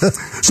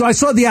 So I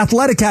saw The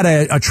Athletic had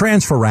a transfer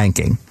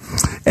ranking,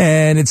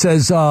 and it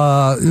says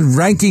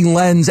ranking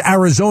lends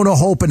Arizona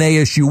hope and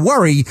ASU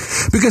worry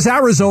because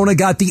Arizona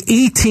got the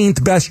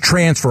 18th best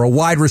transfer, a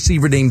wide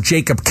receiver named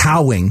Jacob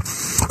Cowing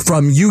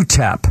from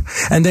UTEP,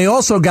 and they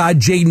also got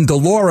Jaden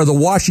DeLaura, the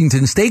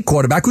Washington State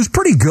quarterback, who's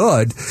pretty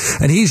good,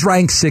 and he's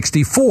ranked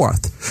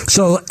 64th.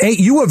 So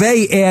U of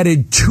A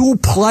added 2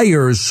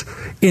 players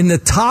in the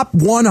top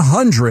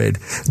 100.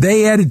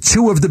 They added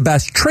 2 of the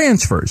best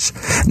transfers.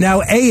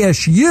 Now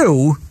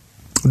ASU,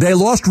 they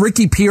lost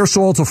Ricky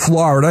Pearsall to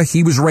Florida.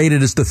 He was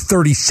rated as the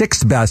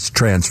 36th best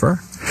transfer.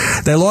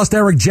 They lost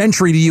Eric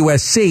Gentry to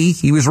USC.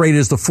 He was rated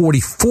as the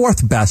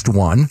 44th best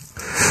one.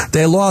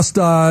 They lost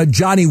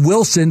Johnny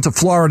Wilson to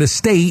Florida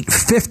State,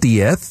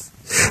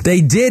 50th.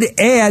 They did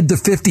add the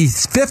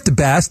 55th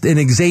best in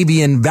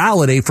Xavier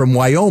Valade from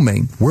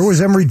Wyoming. Where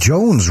was Emory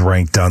Jones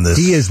ranked on this?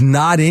 He is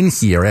not in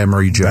here,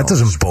 Emory Jones. That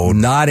doesn't bode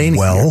not in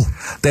well. Here.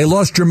 They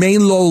lost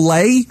Jermaine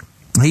Lole.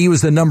 He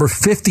was the number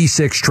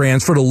 56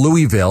 transfer to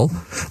Louisville.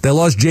 They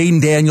lost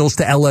Jaden Daniels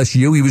to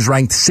LSU. He was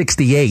ranked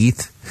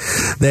 68th.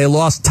 They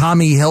lost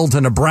Tommy Hill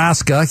to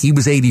Nebraska. He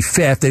was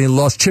 85th. And they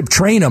lost Chip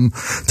Trainum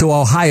to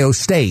Ohio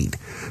State.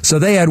 So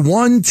they had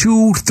 1,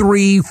 2,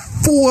 3,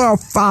 4,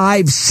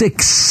 5,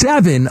 6,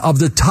 7 of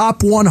the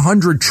top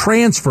 100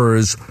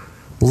 transfers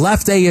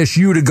left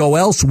ASU to go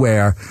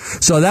elsewhere.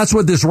 So that's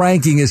what this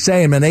ranking is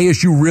saying, man.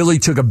 ASU really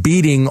took a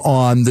beating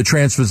on the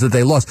transfers that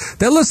they lost.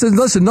 They listen,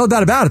 no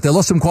doubt about it. They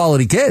lost some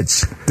quality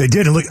kids. They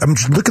did. Look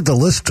at the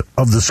list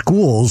of the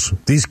schools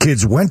these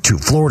kids went to.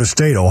 Florida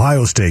State,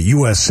 Ohio State,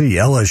 USC,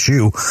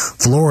 LSU,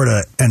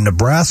 Florida, and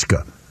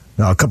Nebraska.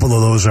 Now, a couple of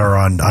those are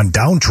on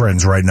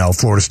downtrends right now,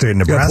 Florida State and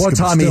Nebraska. Yeah, poor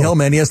Tommy Hill,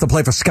 man. He has to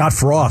play for Scott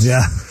Frost.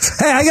 Yeah.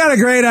 Hey, I got a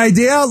great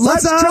idea.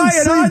 Let's try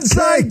an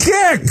onside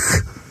kick.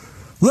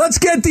 Let's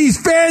get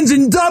these fans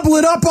in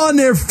Dublin up on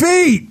their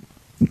feet.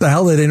 What the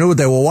hell, they didn't know what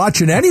they were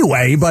watching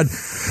anyway, but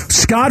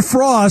Scott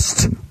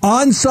Frost,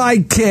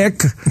 onside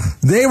kick.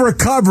 They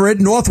recover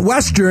it.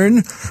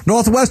 Northwestern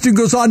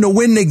goes on to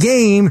win the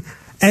game,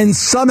 and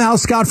somehow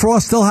Scott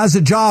Frost still has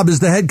a job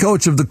as the head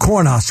coach of the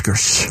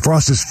Cornhuskers.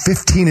 Frost is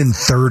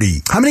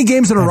 15-30. How many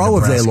games in a row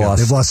have they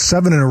lost? They've lost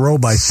 7 in a row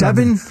by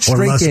 7 straight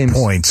or less games.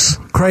 Points.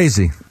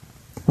 Crazy.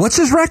 What's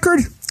his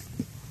record?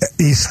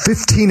 He's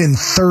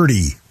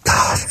 15-30.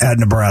 At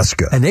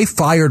Nebraska. And they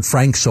fired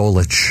Frank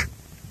Solich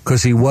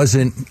because he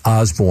wasn't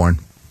Osborne.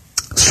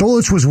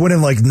 Solich was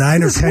winning like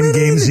 9 or 10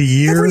 games a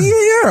year. Every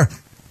year.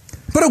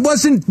 But it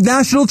wasn't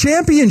national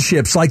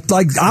championships like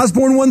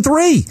Osborne won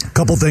 3.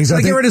 Couple things.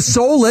 They get rid of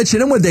Solich,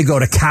 and then would they go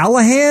to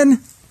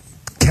Callahan?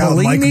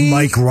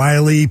 Mike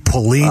Riley,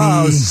 Pelini.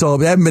 Oh, so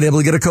they haven't been able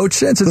to get a coach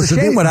since. It's a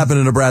shame what happened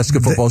in Nebraska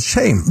football.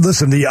 Shame.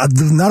 Listen,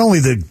 not only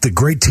the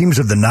great teams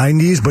of the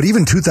 90s, but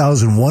even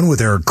 2001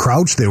 with Eric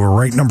Crouch, they were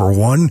ranked number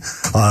 1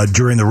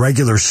 during the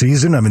regular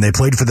season. I mean, they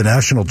played for the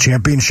national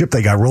championship.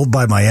 They got rolled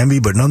by Miami,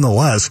 but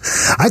nonetheless,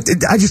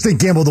 I just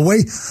think, Gamble, the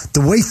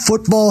way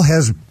football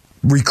has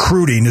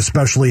recruiting,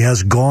 especially,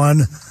 has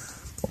gone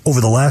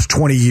over the last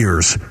 20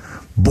 years,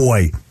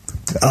 boy,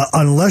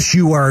 unless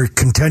you are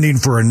contending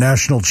for a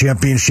national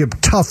championship,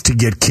 tough to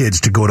get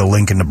kids to go to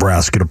Lincoln,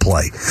 Nebraska to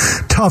play.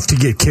 Tough to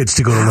get kids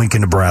to go to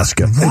Lincoln,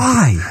 Nebraska.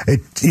 Why?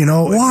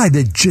 Why?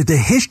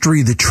 The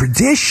history, the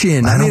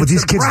tradition. I know, but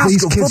these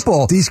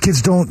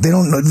kids don't. They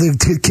don't know.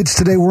 The kids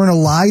today weren't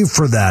alive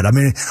for that. I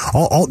mean,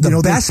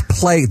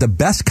 the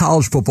best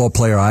college football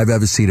player I've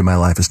ever seen in my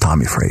life is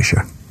Tommy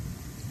Frazier.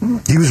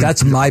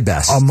 That's my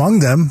best. Among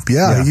them,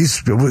 yeah.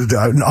 He's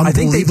unbelievable. I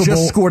think they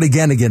just scored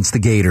again against the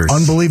Gators.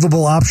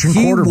 Unbelievable option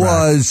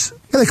quarterback.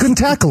 They couldn't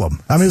tackle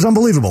him. I mean, it was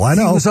unbelievable. I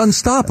know. He was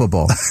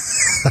unstoppable.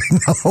 I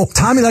know.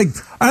 Tommy,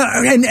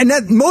 and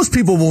that most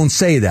people won't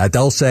say that.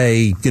 They'll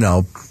say,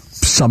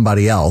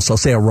 somebody else. They'll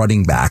say a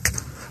running back.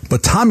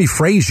 But Tommy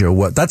Frazier,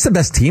 that's the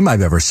best team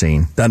I've ever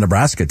seen. That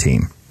Nebraska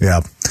team.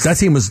 Yeah. That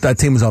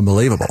team was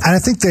unbelievable. And I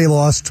think they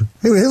lost.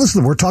 Hey,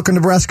 listen, we're talking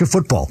Nebraska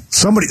football.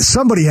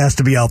 Somebody has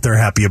to be out there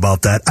happy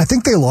about that. I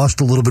think they lost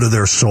a little bit of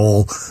their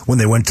soul when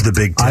they went to the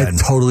Big Ten. I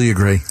totally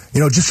agree.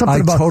 Just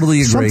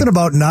something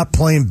about not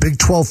playing Big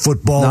 12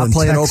 football, not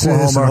playing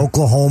Texas and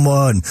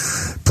Oklahoma,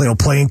 and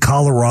playing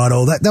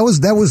Colorado.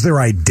 That was their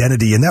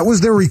identity, and that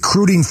was their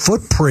recruiting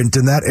footprint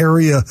in that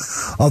area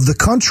of the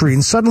country.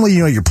 And suddenly,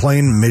 you're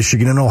playing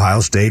Michigan and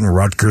Ohio State and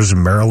Rutgers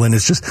and Maryland.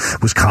 It's just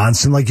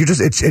Wisconsin.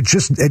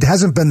 It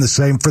hasn't been the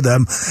same for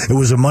them. It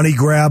was a money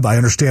grab. I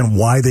understand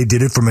why they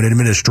did it from an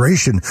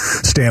administration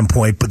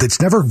standpoint, but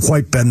it's never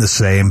quite been the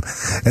same.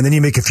 And then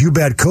you make a few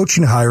bad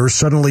coaching hires.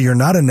 Suddenly you're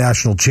not a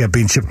national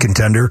championship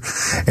contender,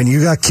 and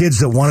you got kids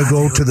that want to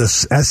go to the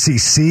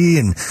SEC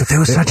and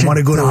want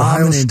to go to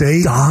Ohio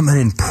State.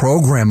 Dominant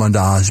program under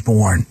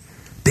Osborne.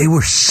 They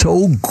were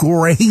so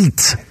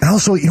great. And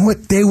also, you know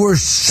what? They were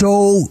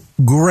so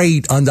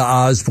great under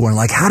Osborne.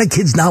 How do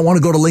kids not want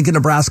to go to Lincoln,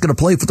 Nebraska to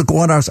play for the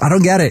Cornhuskers? I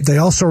don't get it. They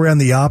also ran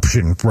the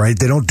option, right?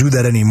 They don't do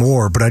that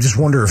anymore, but I just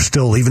wonder if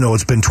still, even though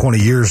it's been 20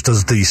 years,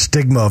 does the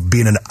stigma of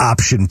being an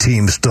option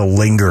team still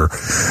linger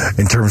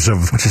in terms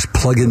of... Just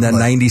plug in that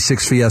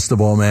 96 Fiesta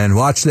Bowl, man.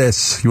 Watch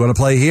this. You want to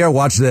play here?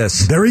 Watch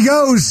this. There he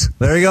goes.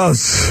 There he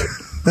goes.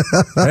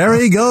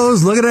 There he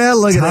goes. Look at that.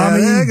 Look at that.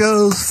 There he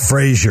goes.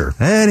 Frazier.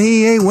 And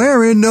he ain't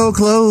wearing no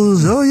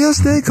clothes. Oh, yes,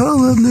 they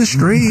call him the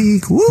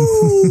streak. Woo.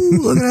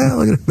 Look at that.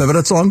 Look at that. Remember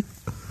that song?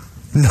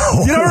 No.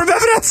 You don't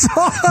remember that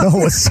song?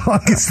 No, what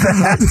song is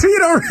that?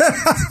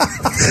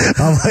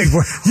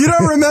 You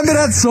don't remember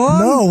that song?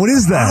 No, what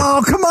is that?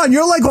 Oh, come on.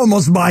 You're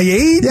almost my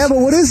age. Yeah, but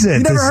what is it?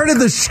 You never heard of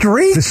The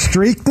Streak? The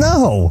Streak?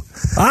 No.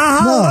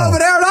 Over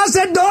there, and I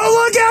said, don't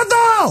look out,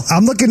 though.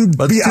 I'm looking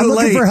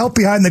for help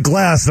behind the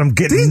glass, and I'm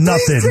getting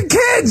nothing. These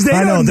kids, they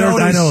don't know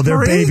I know.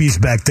 They're babies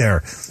back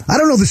there. I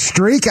don't know The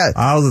Streak.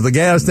 I was at the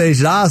gas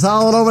station. I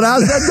saw it over there. I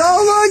said,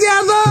 don't look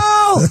out,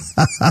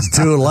 though. It's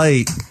too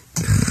late.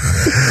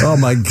 Oh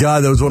my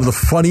God, that was one of the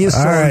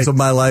funniest songs of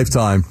my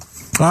lifetime.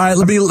 All right,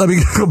 let me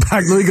go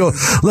back. Let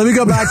me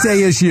go back to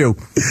ASU.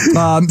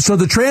 So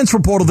the transfer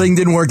portal thing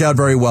didn't work out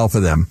very well for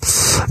them.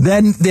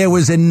 Then there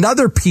was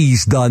another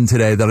piece done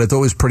today that I thought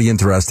was pretty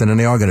interesting, and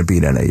they are going to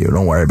beat NAU.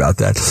 Don't worry about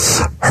that.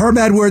 Herm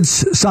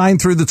Edwards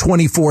signed through the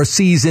 24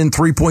 season,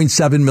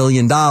 $3.7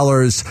 million,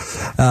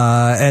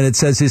 and it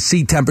says his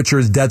seat temperature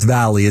is Death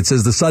Valley. It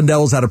says the Sun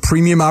Devils had a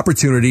premium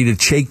opportunity to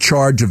take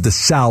charge of the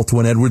South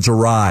when Edwards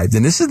arrived.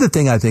 And this is the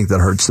thing I think that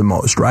hurts the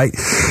most, right?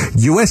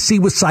 USC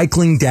was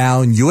cycling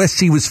down,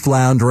 USC was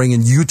floundering,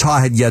 and Utah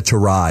had yet to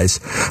rise.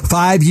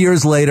 5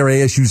 years later,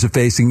 ASU's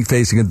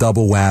facing a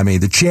double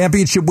whammy. The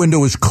championship window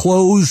was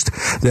closed.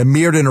 They're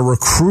mired in a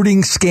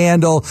recruiting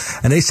scandal.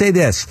 And they say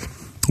this: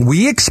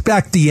 we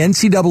expect the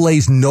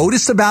NCAA's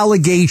notice of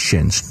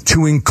allegations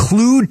to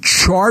include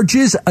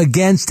charges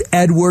against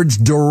Edwards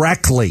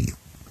directly.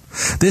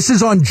 This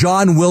is on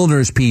John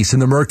Wilner's piece in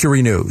the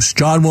Mercury News.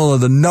 John Wilner,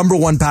 the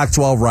 #1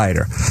 Pac-12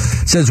 writer,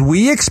 says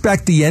we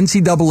expect the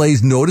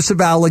NCAA's notice of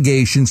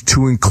allegations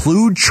to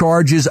include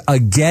charges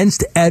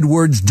against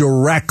Edwards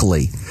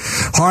directly.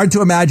 Hard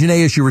to imagine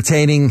ASU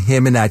retaining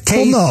him in that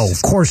case. Well, no,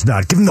 of course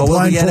not. Give him the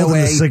blindfold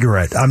and the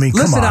cigarette. I mean,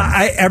 listen, come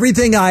on.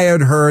 Everything I had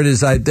heard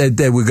is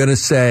that we're going to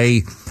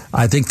say,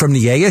 I think from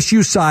the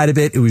ASU side of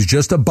it, it was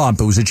just a bump.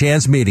 It was a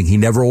chance meeting. He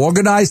never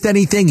organized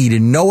anything. He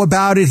didn't know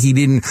about it. He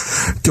didn't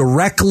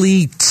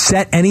directly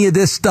set any of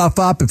this stuff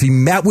up. If he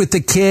met with the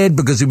kid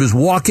because he was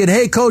walking,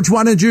 hey, coach,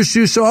 why don't you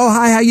do so? Oh,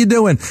 hi, how you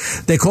doing?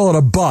 They call it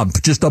a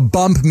bump, just a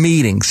bump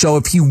meeting. So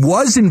if he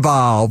was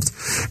involved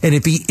and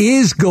if he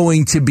is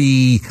going to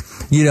be,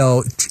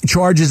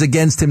 charges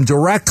against him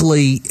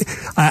directly,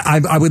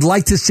 I would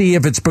like to see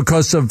if it's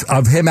because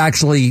of him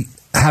actually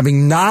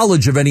having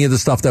knowledge of any of the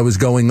stuff that was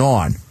going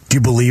on. Do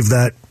you believe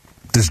that?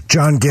 Does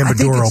John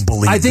Gambadoro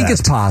believe that? I think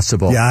it's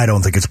possible. Yeah, I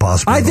don't think it's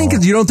possible.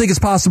 You don't think it's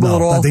possible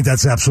at all? I think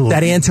that's absolutely.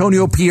 That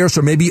Antonio Pierce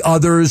or maybe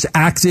others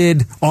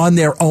acted on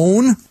their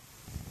own?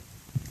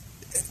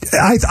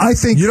 I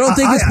think you don't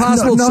think it's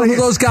possible some of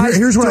those guys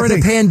during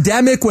a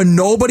pandemic when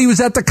nobody was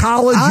at the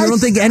college. You don't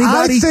think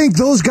anybody? I think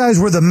those guys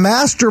were the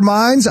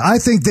masterminds. I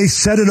think they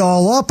set it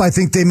all up. I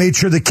think they made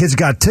sure the kids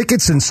got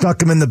tickets and snuck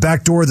them in the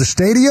back door of the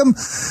stadium.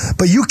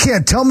 But you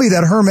can't tell me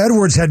that Herm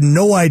Edwards had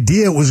no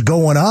idea what was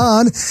going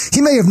on.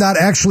 He may have not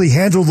actually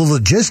handled the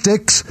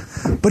logistics,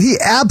 but he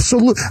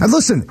absolutely. And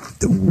listen,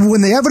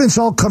 when the evidence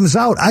all comes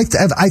out, I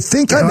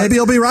think maybe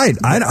he'll be right.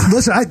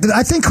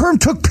 I think Herm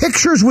took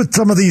pictures with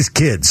some of these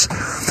kids.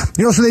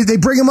 So they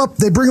bring him up.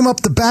 They bring him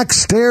up the back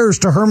stairs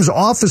to Herm's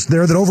office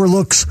there that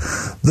overlooks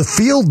the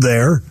field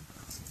there.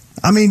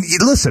 I mean,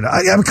 listen.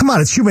 I mean, come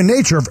on, it's human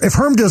nature. If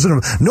Herm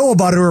doesn't know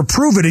about it or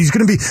approve it, he's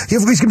going to be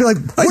like,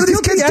 "What are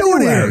these kids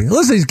doing here?"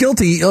 Listen, he's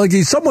guilty. Like,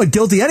 he's somewhat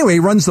guilty anyway. He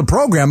runs the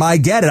program. I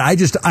get it.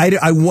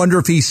 I wonder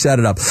if he set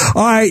it up.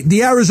 All right,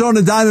 the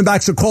Arizona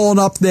Diamondbacks are calling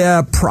up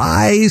their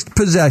prized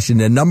possession,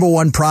 their number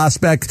one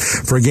prospect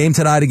for a game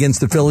tonight against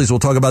the Phillies. We'll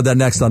talk about that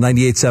next on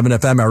 98.7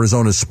 FM,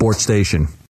 Arizona's sports station.